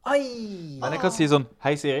 dessverre. Ai! Men jeg kan si sånn,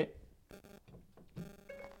 hei Siri.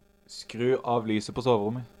 Skru av lyset på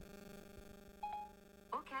soverommet.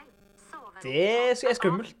 Det er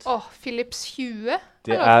skummelt. Philips Hue.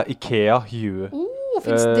 Det er Ikea Hue.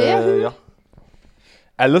 Finnes det Hue? Ja.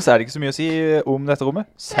 Ellers er det ikke så mye å si om dette rommet.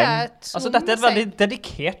 Det er et rom Altså, dette er et med veldig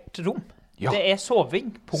dedikert rom. Ja. Det er soving,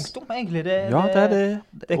 punktum, egentlig. Ja, det er det.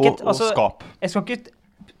 Det er ikke et- Og altså, skap.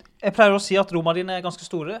 Jeg pleier å si at rommene dine er ganske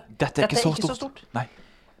store. Dette er ikke så stort. Nei.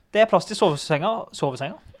 Det er plass til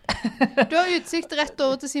sovesenger. Du har utsikt rett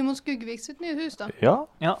over til Simon Skuggvik sitt nye hus, da. Ja,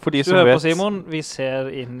 Ja, for de du som hører vet. på Simon, vi ser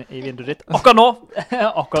inn i vinduet ditt. Akkurat nå!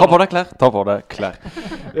 Ta på deg klær.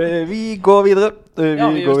 Vi går videre. Ja,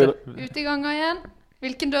 vi gjør det. Ut i gangen igjen.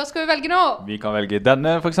 Hvilken dør skal vi velge nå? Vi kan velge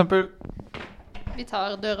denne, for eksempel. Vi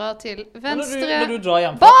tar døra til Når venstre. du drar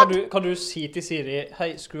hjemmefra, kan du si til Siri,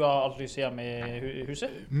 hei, skru av alt lyset hjemme i huset?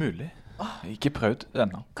 Mulig. Ikke prøvd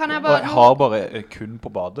ennå. Kan jeg Og bare... jeg har bare kun på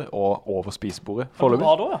badet og over spisebordet foreløpig.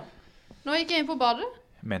 Bad også, ja. Nå gikk jeg inn på badet.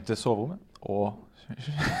 Mente soverommet og...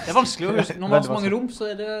 Det er vanskelig å huske. Når man har så mange rom, så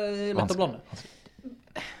er det lett å blande.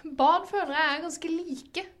 Bad føler jeg er ganske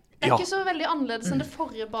like. Det er Ja. ikke så veldig annerledes enn det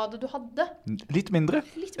forrige badet du hadde. Litt mindre.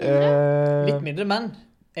 Litt mindre. Litt mindre, men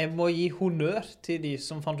jeg må gi honnør til de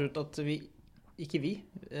som fant ut at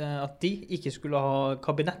at de ikke skulle ha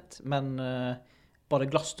kabinett, men bare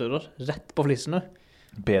glassdører rett på flisene.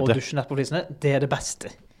 Bedre. Og dusjen rett på flisene. Det er det beste.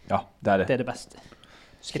 Ja, det er det. Det er det beste.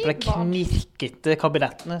 Slipper de knirkete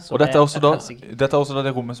kabinettene. Og dette er også da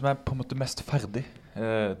det rommet som er på en måte mest ferdig.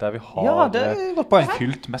 Der vi har Ja, det er et godt poeng.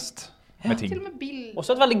 fylt mest med ting. Til og med bild.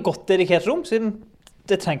 Også et veldig godt dedikert rom, siden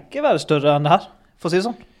det trenger ikke være større enn det her, for å si det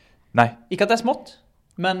sånn. Nei, Ikke at det er smått,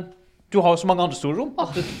 men du har jo så mange andre store rom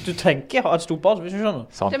at du trenger ikke ha et stort bad, hvis du skjønner.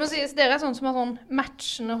 sant. Det må sies, dere er sånn som har sånn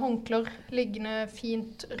matchende håndklær liggende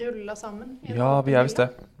fint rullet sammen. Ja, vi er visst det.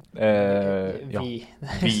 Ja. Vi.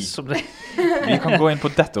 Som det. Vi kan gå inn på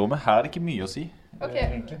dette rommet. Her er det ikke mye å si. Ok.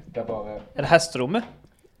 Egentlig. Det er bare... Er det hesterommet?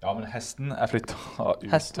 Ja, men hesten er flyttet ut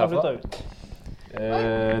Hesten har herfra. flyttet ut.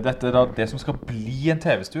 Dette er da det som skal bli en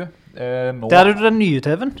TV-stue. Nå... Det er jo den nye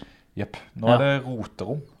TV-en. Jepp. Nå er det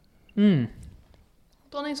roterom.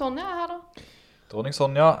 Dronning Sonja er her da. Dronning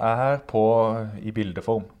Sonja er her i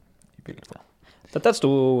bildeform. Dette er et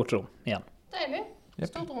stort rom, igjen. Deilig. Jepp.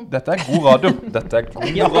 Stort rom. Dette er god radio.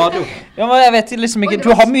 Ja, men jeg vet liksom ikke, Oi, du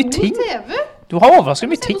har mye ting. Stor TV. Du har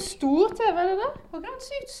overraskende mye Se ting. hvor stor TV er det der. Hvor kan den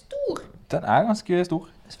sykt stor? Den er ganske stor.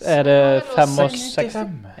 Er det 65?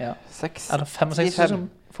 65. Ja. 6. Er det 65 som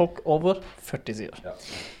folk over 40 sier?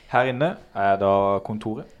 Her inne er da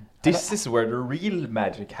kontoret. This is where the real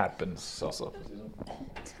magic happens, altså.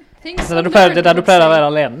 Ting Det som er der du pleier å være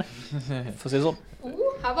alene, for å si det sånn.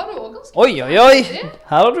 her var det også ganske Oi, oi, oi!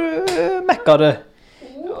 Her har du mekka det.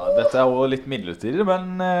 Ja, dette er også litt midlertidig,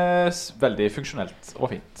 men veldig funksjonelt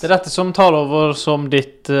og fint. Det er dette som tar over som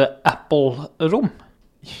ditt Apple-rom.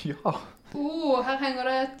 Ja. her henger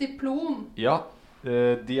det et diplom. Ja,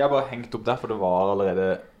 de er bare hengt opp der, for det var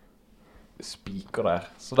allerede spiker der.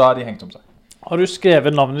 Så da er de hengt om seg. Har du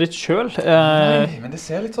skrevet navnet ditt selv? Nei, men det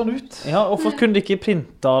ser litt sånn ut. Ja, hvorfor kunne de ikke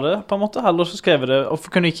printa det, på en måte? Heller så skrevet det.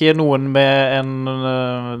 Hvorfor kunne ikke noen med en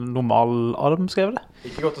normal arm skrevet det?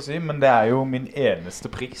 Ikke godt å si, men det er jo min eneste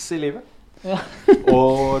pris i livet. Ja.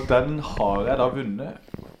 Og den har jeg da vunnet.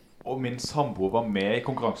 Og min samboer var med i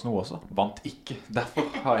konkurransen også. Vant ikke. Derfor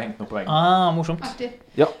har jeg hengt den opp på veggen. Ah, morsomt. Artig.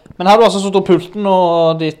 Ja. Men her har du altså stått opp pulten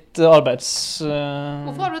og ditt arbeids...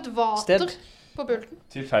 Hvorfor har du et vater på pulten?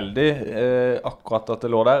 Tilfeldig, akkurat at det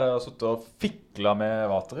lå der. Jeg har suttet og fiklet med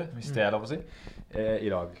vateret, hvis det er lov å si, i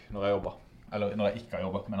dag, når jeg jobbet. Eller når jeg ikke har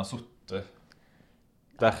jobbet, men jeg har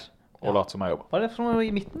suttet der og latt som jeg jobber. Hva er det for noe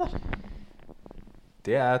i midten der?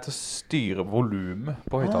 Det er til å styre volumet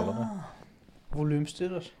på høyttalerne.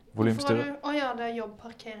 Volumstyrer. Volumstyre. Åja, det er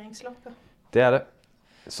jobbparkeringslappe. Det er det.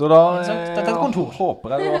 Så da Dette er et kontor.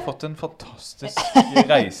 håper jeg du har fått en fantastisk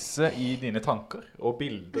reise i dine tanker og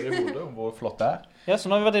bilder i hodet om hvor flott det er. Ja, så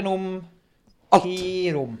nå har vi vært innom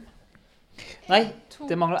 10 rom. Nei,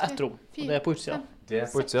 det mangler 1 rom, og det er på utsida. Det er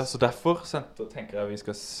på utsida, så derfor tenker jeg vi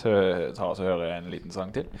skal ta oss og høre en liten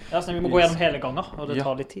sang til. Ja, så vi må gå gjennom hele gangen, og det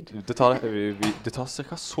tar litt tid. Det tar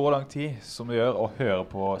cirka så lang tid som det gjør å høre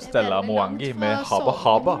på Stella Moangi med Haba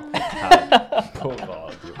Haba her på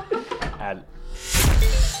Radio L.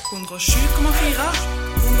 107,4,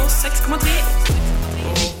 106,3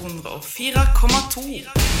 og 104,2.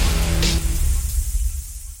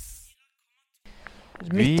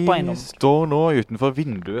 Midt på eiendom. Vi står nå utenfor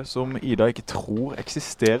vinduet som Ida ikke tror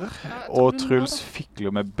eksisterer, og Truls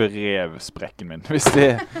fikler med brevsprekken min, hvis det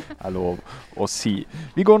er lov å si.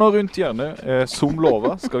 Vi går nå rundt hjørnet. Som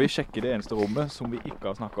lovet skal vi sjekke det eneste rommet som vi ikke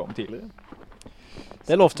har snakket om tidligere.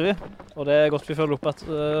 Det lovte vi, og det er godt vi følger opp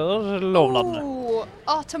etter lovnadene.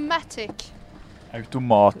 Automatic.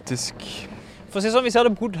 Automatisk. For å si sånn, hvis jeg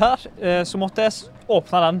hadde bodd her, så måtte jeg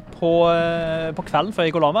åpne den på kvelden før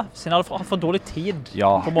jeg gikk og la meg, siden jeg hadde hatt for dårlig tid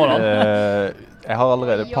på morgenen. Jeg har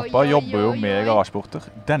allerede, pappa jobber jo med garasjeporter.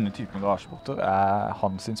 Denne typen garasjeporter er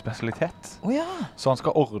hans spesialitet. Så han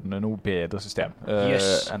skal ordne noe bedre system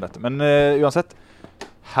enn dette. Men uansett,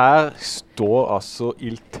 her står altså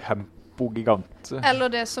Il Tempo Gigante. Eller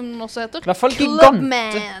det som også heter I hvert fall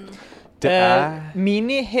Clubman.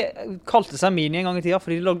 Mini kalte seg Mini en gang i tida,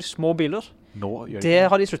 fordi de lagde små biler. Det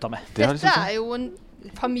har de sluttet med. Dette er jo en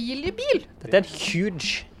familiebil. Dette er en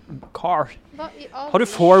huge car. Har du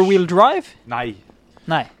four-wheel drive? Nei.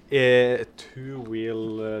 Two-wheel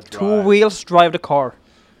drive. Two wheels drive the car.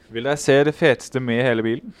 Vil jeg se det feteste med hele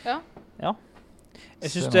bilen? Ja.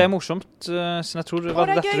 Jeg synes det er morsomt, siden jeg tror det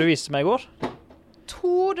var dette du viste meg i går.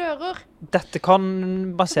 2 dører. Dette kan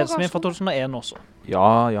baseres med fra 2001 også.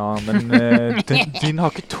 Ja, men din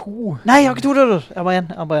har ikke 2. Nei, jeg har ikke 2 dører. Jeg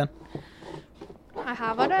har bare en.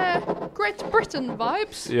 Her var det Great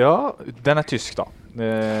Britain-vibes. Ja, den er tysk da.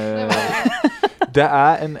 Det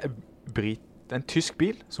er en tysk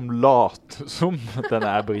bil som later som den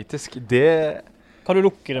er britisk. Kan du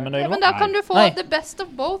lukke det med nøglen? Men da kan du få the best of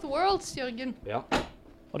both worlds, Jørgen. Ja.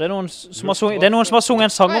 Og det er noen som har sunget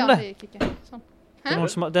en sang om det. Det gikk ikke. Sånn.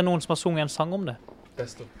 Det er noen som har sunget en sang om det.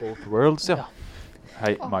 Best of both worlds, ja.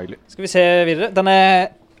 Hei, Miley. Skal vi se videre. Den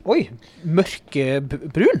er... Oi,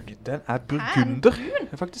 mørkebrun. Den er burgunder,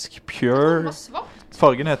 faktisk. Pure...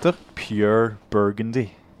 Fargen heter Pure Burgundy.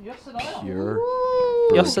 Pure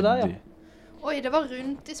Burgundy. Oi, det var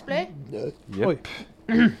rundt display. Jepp.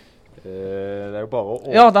 Det er jo bare å...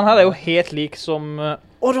 Ja, den her er jo helt lik som... det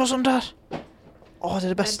var sånn der. Det er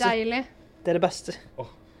det beste. Det er deilig. Det er det beste.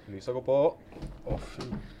 Lyset går på. Fy.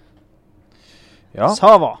 Ja.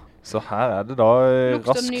 Sava. Så her er det da raskt.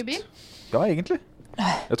 Lukter den ny bil? Ja, egentlig.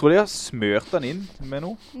 Jeg tror de har smørt den inn med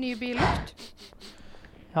noe. Ny billukt?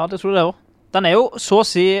 Ja, det tror jeg også. Den er jo så å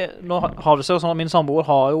si, nå har det seg sånn at min samboer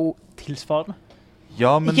har jo tilsvarende.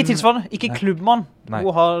 Ja, men... Ikke tilsvarende, ikke Clubman. Nei,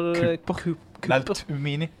 hun har Cooper.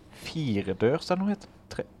 Mini 4-dørs eller noe heter.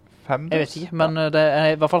 5-dørs. Jeg vet ikke, men det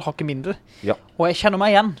er i hvert fall hakket mindre. Ja. Og jeg kjenner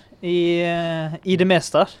meg igjen i det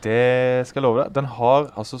meste her. Det skal jeg love deg. Den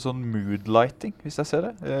har altså sånn mood lighting, hvis jeg ser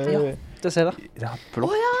det. Ja, det ser jeg. Det har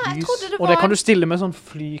blått lys. Og det kan du stille med sånn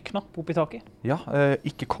flyknapp opp i taket. Ja,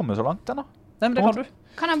 ikke komme så langt ennå. Nei, men det kan du.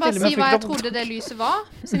 Kan jeg bare si hva jeg trodde det lyset var?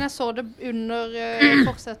 Siden jeg så det under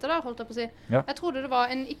forsettet der, holdt jeg på å si. Ja. Jeg trodde det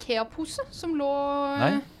var en IKEA-pose som lå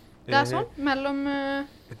der sånn, mellom...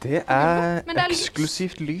 Det er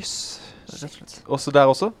eksklusivt lys, rett og slett. Også der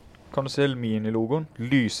også kan du se mini-logoen.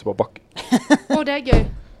 Lyse på bakken. Det er gøy.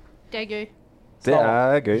 Det er gøy. Det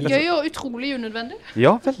er gøy. Gøy og utrolig unødvendig.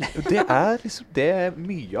 Ja, vel. Det er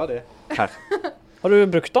mye av det her. Har du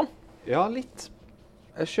brukt den? Ja, litt.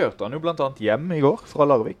 Jeg kjørte den jo blant annet hjem i går fra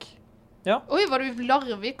Larvik. Ja. Oi, var du i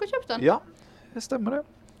Larvik og kjøpte den? Ja, det stemmer det.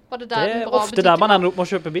 Var det der det er ofte der man ender opp med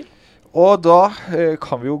å kjøpe bil. Og da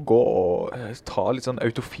kan vi jo gå og ta litt sånn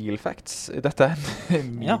autofil facts. Dette er en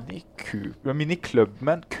Mini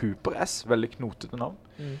Clubman Cooper S, veldig knotete navn.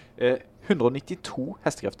 192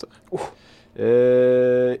 hestekrefter.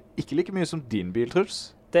 Ikke like mye som din bil,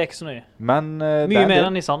 Truls. Det er ikke så nøye. Men, mye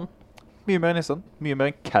mer enn Nissan. Mye mer enn Nissan. Mye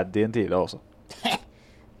mer enn Caddy en tidligere også.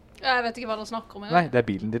 Jeg vet ikke hva dere snakker om. Nei, det er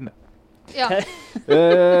bilen din det. Ja.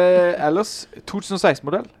 Ellers,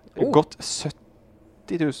 2016-modell. Gått 70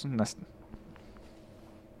 000 nesten.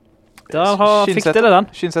 Da fikk dere den.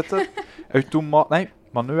 Skinnsetter.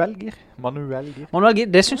 Manuellgir.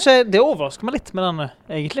 Manuellgir, det synes jeg, det overrasker meg litt med denne,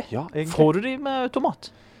 egentlig. Ja, egentlig. Får du de med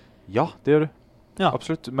automat? Ja, det gjør du. Ja.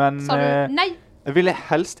 Absolutt. Men sa du nei? Jeg ville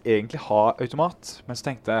helst egentlig ha automat, men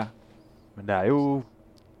så tenkte jeg, men det er jo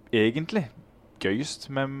egentlig gøyest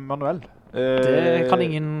med manuell. Det kan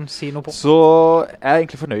ingen si noe på. Så jeg er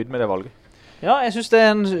egentlig fornøyd med det valget. Ja, jeg synes det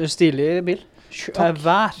er en stilig bil. Takk.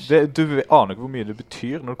 Du aner ikke hvor mye det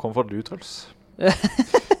betyr når det kommer fra du, Truls. Jeg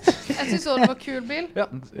synes også det var kul bil. Ja,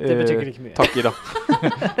 det betyr ikke mye. Takk, Ida.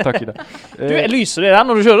 Takk, Ida. Du, lyser det der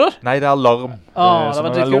når du kjører? Nei, det er alarm. Så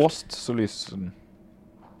når den er låst, så lyser den.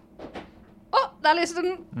 Der lyser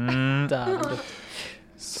den.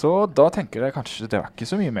 Så da tenker jeg kanskje det var ikke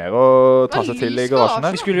så mye mer å ta seg til i garasjen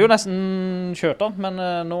her. Vi skulle jo nesten kjørt den, men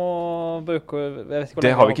nå bruker jeg vet ikke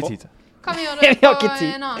det har vi ikke tid til. Kan vi gjøre det på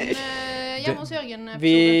en annen hjemme hos Jørgen.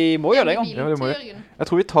 Vi må gjøre det en gang. Ja, det må vi. Jørgen. Jeg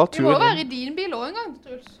tror vi tar turen. Vi må være i din bil også en gang,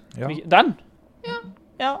 Truls. Ja. Den?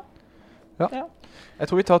 Ja. Jeg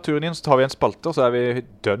tror vi tar turen inn, så tar vi en spalte, og så er vi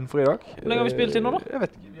dønn for i dag. Hvor lenge har vi spilt inn nå da? Jeg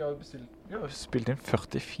vet ikke, vi har spilt inn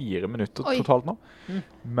 44 minutter Oi. totalt nå.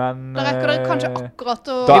 Men Da rekker dere kanskje akkurat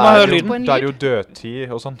å da Vi må er høre det jo- lyden. Da er det jo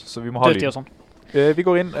dødtid og sånn, så vi må ha Dødtid lyd. og sånn. Vi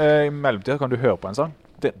går inn, i mellomtiden kan du høre på en sang.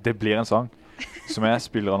 Det blir en sang som jeg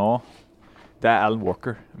spiller nå. Det er Alan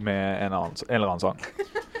Walker med en eller annen sang.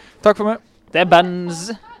 Takk for meg. Det er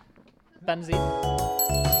bensin.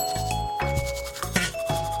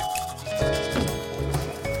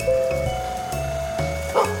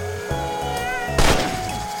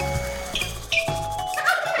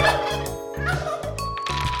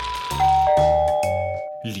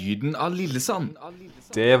 Lyden av Lillesand.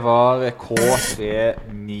 Det var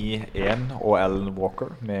K391 og Alan Walker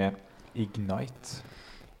med Ignite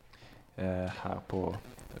her på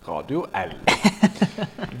Radio L.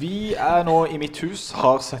 Vi er nå i mitt hus,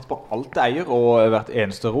 har sett på alt det eier og hvert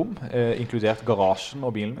eneste rom, inkludert garasjen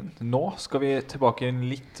og bilen min. Nå skal vi tilbake i en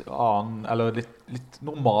litt annen, eller litt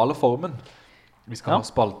normale formen. Vi skal ha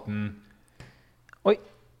spalten Oi.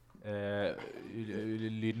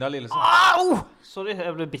 Lyden av Lillesand. Au! Sorry,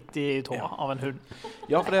 jeg ble bitt i tåa av en hund.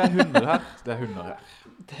 Ja, for det er hunder her. Det er hunder her.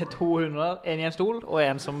 Det er 2 hunder, en i en stol og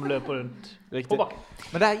en som løper rundt. Riktig.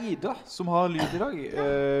 Men det er Ida som har lyd i dag.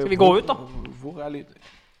 Skal vi gå ut da? Hvor er lyd?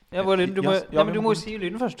 Ja, hvor er lyden? Du må, Ja, men du må jo si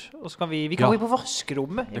lyden først. Og så kan vi kan gå inn på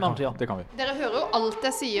vaskerommet i mellomtiden. Det kan vi. Dere hører jo alt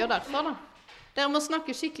jeg sier derfra da. Dere må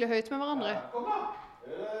snakke skikkelig høyt med hverandre.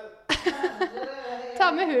 Ta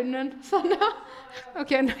med hunden. Sånn ja.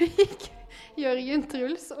 Ok, nå gikk Jørgen,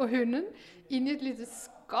 Truls og hunden inn i et lite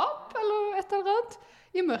skap eller et eller annet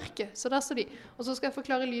i mørket. Så der står de. Og så skal jeg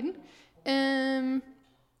forklare lyden.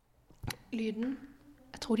 Lyden,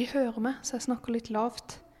 jeg tror de hører meg, så jeg snakker litt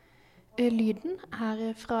lavt. Lyden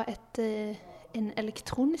er fra en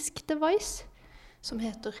elektronisk device som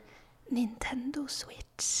heter Nintendo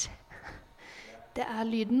Switch. Det er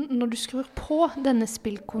lyden når du skrur på denne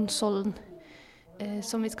spillkonsolen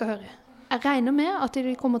som vi skal høre. Jeg regner med at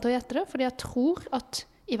de kommer til å gjette det, fordi jeg tror at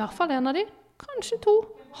i hvert fall en av de, kanskje 2,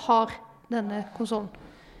 har denne konsolen.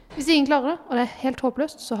 Hvis ingen klarer det, og det er helt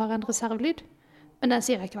håpløst, så har jeg en reservelyd. Men den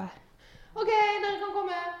sier jeg ikke hva er. Ok, dere kan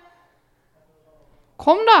komme.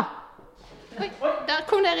 Kom da! Oi, der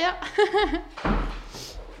kom dere, ja.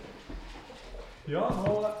 Ja,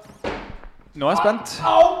 nå er jeg spent.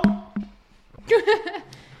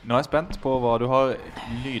 Nå er jeg spent på hva du har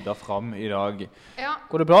lydet fram i dag. Ja.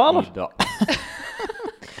 Går det bra, eller? Ida.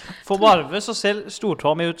 For Marve så ser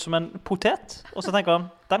stortåa mi ut som en potet, og så tenker han,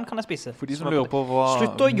 den kan jeg spise. For de som lurer på hva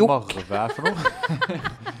Slutt å jukke. Marve er for noe,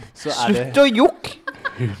 så er det Slutt å jukke!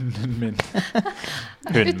 hunden min.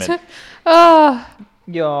 Hunden min.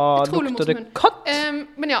 Ja, Utrolig lukter det morsom hund. katt?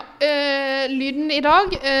 Men ja, lyden i dag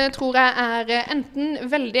tror jeg er enten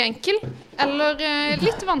veldig enkel, eller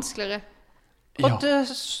litt vanskeligere. Og det,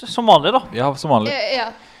 som vanlig da. Ja, som vanlig. Ja,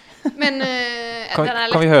 men den er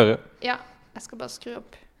Kan vi høre? Ja, jeg skal bare skru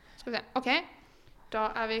opp. Skal vi se, ok. Da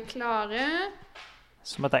er vi klare.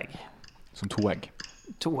 Som et egg. Som 2 egg.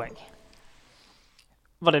 2 egg.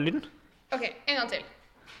 Var det lyden? Ok, en gang til.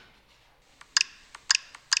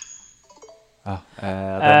 Ja, den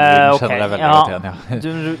lyden ok, kjenner jeg veldig ja. godt igjen, ja.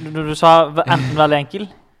 Når du sa enten veldig enkel,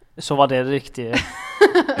 så var det riktige.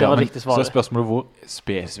 Det var riktig Så svaret. er spørsmålet hvor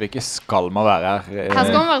spesifikke skal man være her? Her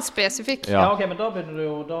skal man være spesifikk. Ja. Ja, ok, men da begynner du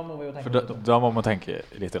jo, da må vi jo tenke For litt om. da må man tenke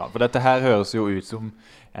litt grann. For dette her høres jo ut som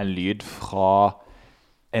en lyd fra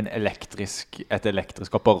et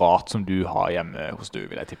elektrisk apparat som du har hjemme hos du,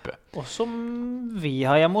 vil jeg tippe. Og som vi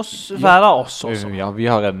har hjemme hos hver av oss også. Ja, vi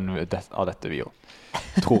har en av dette vi også,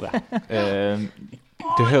 tror jeg.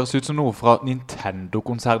 Det høres ut som noe fra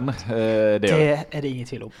Nintendo-konsernet. Det er det ingen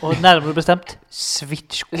tvil om. Og nærmere bestemt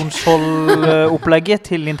Switch-konsoll-opplegget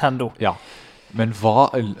til Nintendo. Ja, men hva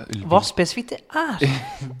spesifikt det er?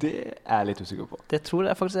 Det er jeg litt usikker på. Det tror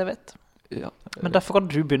jeg faktisk jeg vet. Ja. Men derfor kan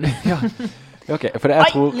du begynne. Ok, for det jeg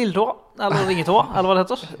tror... Nei, lilletåa, eller ringetåa, eller hva det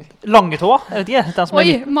heter. Langetåa, jeg vet ikke. Den som Oi,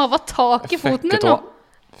 Marva tak i foten din nå.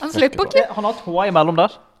 Han slipper ikke. Han har tåa imellom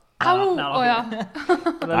der. Au! Åja.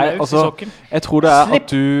 Nei, altså, jeg tror det er at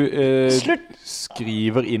du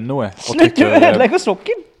skriver inn noe. Slutt, du ødelegger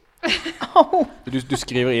sokken! Du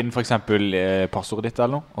skriver inn for eksempel passordet ditt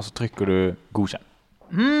eller noe, og så trykker du godkjenn.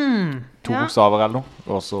 2 bokstaver eller noe,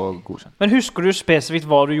 og så godkjenn. Men husker du spesifikt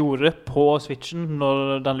hva du gjorde på Switchen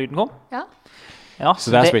når den lyden kom? Ja. Ja,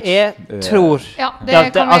 Så det er Switch. tror. Ja,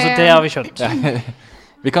 Det har vi skjønt.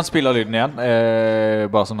 Vi kan spille av lyden igjen,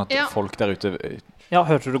 bare sånn at folk der ute... Ja,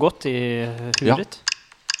 hørte du det godt i huet ditt?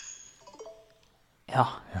 Ja.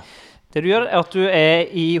 Det du gjør er at du er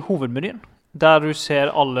i hovedmenyen, der du ser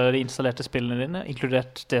alle de installerte spillene dine,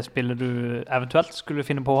 inkludert det spillet du eventuelt skulle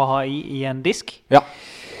finne på å ha i en disk. Ja.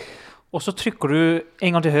 Og så trykker du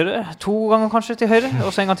en gang til høyre, 2 ganger kanskje til høyre,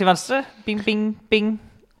 og så en gang til venstre. Bing, bing, bing.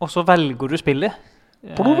 Og så velger du spillet.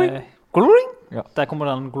 Gloring. Gloring. Ja. Der kommer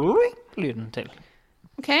den gloring-lyden til.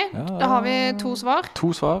 Ok, da har vi 2 svar.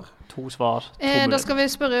 2 svar. 2 svar. Da skal vi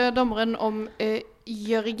spørre dommeren om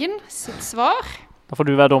Jørgen sitt svar. Da får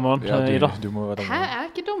du være dommeren, Ida. Du må være Her dommeren. er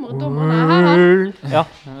ikke dommeren er her.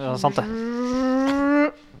 Ja, sant det.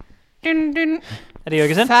 Dun, dun. Er det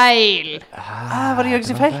Jørgen sin? Feil. Var det Jørgen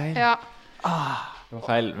sin feil? Ja. Det var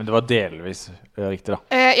feil, men det var delvis riktig da.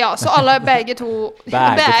 Ja, så alle begge to.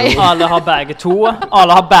 Begge to. Alle har begge to.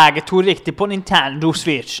 Alle har begge to riktig på Nintendo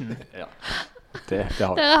Switchen. Ja. Det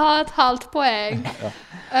har vi. Dere har et halvt poeng.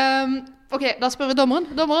 Ok, da spør vi dommeren.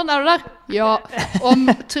 Dommeren, er du der? Ja. Om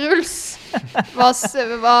Truls. Hva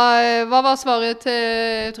var svaret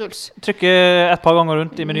til Truls? Trykke et par ganger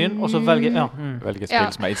rundt i menyen, og så velge Velge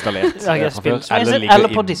spill som er installert. Velge et spill som er ligger installert, eller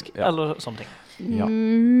på inn. disk, Ja. eller sånne ting. Ja.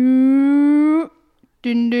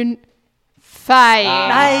 Dun, dun. Feil.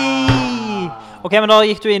 Nei! Ok, men da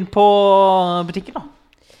gikk du inn på butikken da.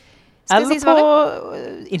 Skal jeg si Eller på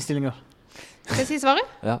innstillinger. Skal jeg si svaret?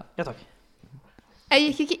 Ja. Ja, takk. Jeg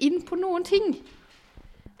gikk ikke inn på noen ting.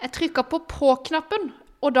 Jeg trykket på på-knappen,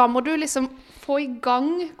 og da må du liksom få i gang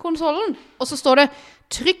konsolen. Og så står det,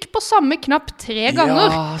 trykk på samme knapp 3 ganger.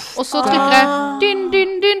 Ja, og så trykker jeg, dyn,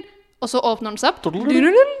 dyn, dyn. Og så åpner den seg opp. Dyn, dyn,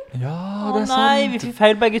 dyn. Ja, Å det er nei, sant. vi fikk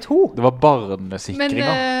feil begge to. Det var barnesikringa Men, på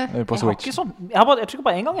Jeg har ikke Switch. sånn. Jeg trykker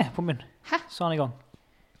bare en gang på min. Hæ? Så er den i gang.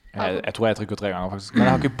 Jeg tror jeg trykker 3 ganger faktisk, men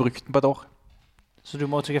jeg har ikke brukt den på et år. Så du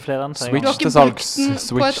må trykke flere enn 3 Switch Du har ganger. ikke til salgs. brukt den på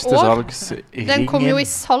Switch et til år? salgs. Den kom jo i Ringen.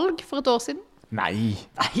 salg for et år siden. Nei.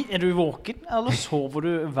 Nei, er du våken, eller sover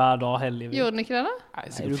du hver dag hele livet? Gjorde den ikke det da? Nei, Er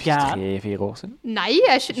du sikkert gæren? 3-4 år siden.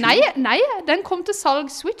 Nei, den kom til salg.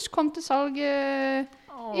 Switch kom til salg i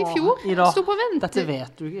fjor. Ida, Jeg sto på dette vente.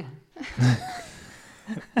 vet du ikke.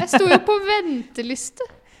 Jeg sto jo på venteliste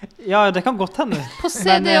Ja, det kan godt hende. på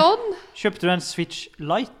Men, CD-on. Kjøpte du en Switch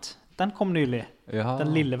Lite? Den kom nylig. Ja.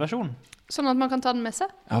 Den lille versjonen. Sånn at man kan ta den med seg.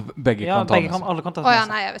 Ja, begge Ja, kan ta begge med kan, seg. alle kan ta Åja, med seg.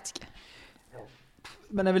 nei, jeg vet ikke.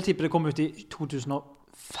 Men jeg vil tippe det kom ut i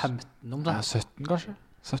 2015 om det. Ja, 17 kanskje?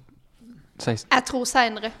 17? 16? Jeg tror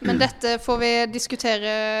senere, men dette får vi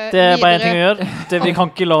diskutere Det er bare en ting å videre. gjøre. Vi kan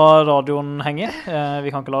ikke la radioen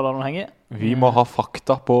henge. Vi må ha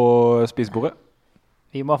fakta på spisebordet.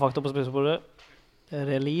 Vi må ha fakta på spisebordet.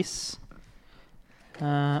 Release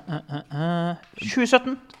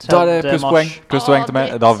 2017. Da er det 3. plusspoeng. mars. Plusspoeng til meg.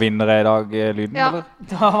 dritt. Da vinner jeg i dag lyden, Ja. eller?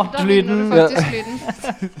 Da vant Da du vinner lyden. du faktisk lyden.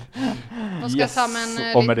 Nå skal jeg Yes. ta med en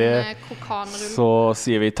Og med liten det kokanrull. Så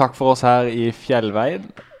sier vi takk for oss her i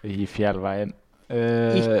Fjellveien. Ikke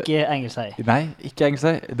engelskei. Nei, ikke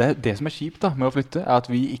egentlig. Det som er kjipt da med å flytte, er at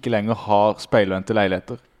vi ikke lenger har speilvendte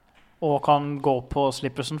leiligheter. Og kan gå på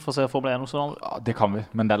slippersen for å se Formel 1 hos hverandre. Ja, det kan vi,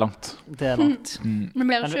 men det er langt. Det er langt. Men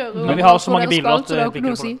dere kjører men jo vi har hvor så mange dere biler skal, at så det er jo vi ikke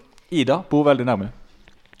noe å kan si. Ida bor veldig nærme.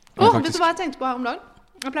 Vet du hva jeg tenkte på her om dagen?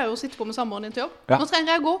 Jeg pleier jo å sitte på med samboeren din til jobb. Ja. Nå trenger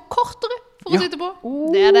jeg å gå kortere for Ja. å sitte på.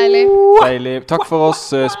 Det er deilig. Deilig. Takk for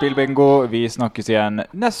oss, Spillbingo. Vi snakkes igjen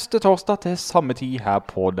neste torsdag til samme tid her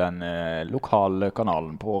på den lokale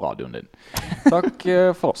kanalen på radioen din. Takk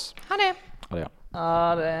for oss. Ha det. Ha det, ja.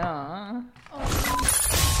 Ja, det er...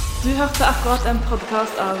 Du hørte akkurat en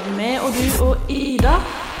podcast av meg og du og Ida.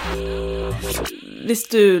 Hvis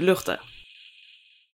du lurte.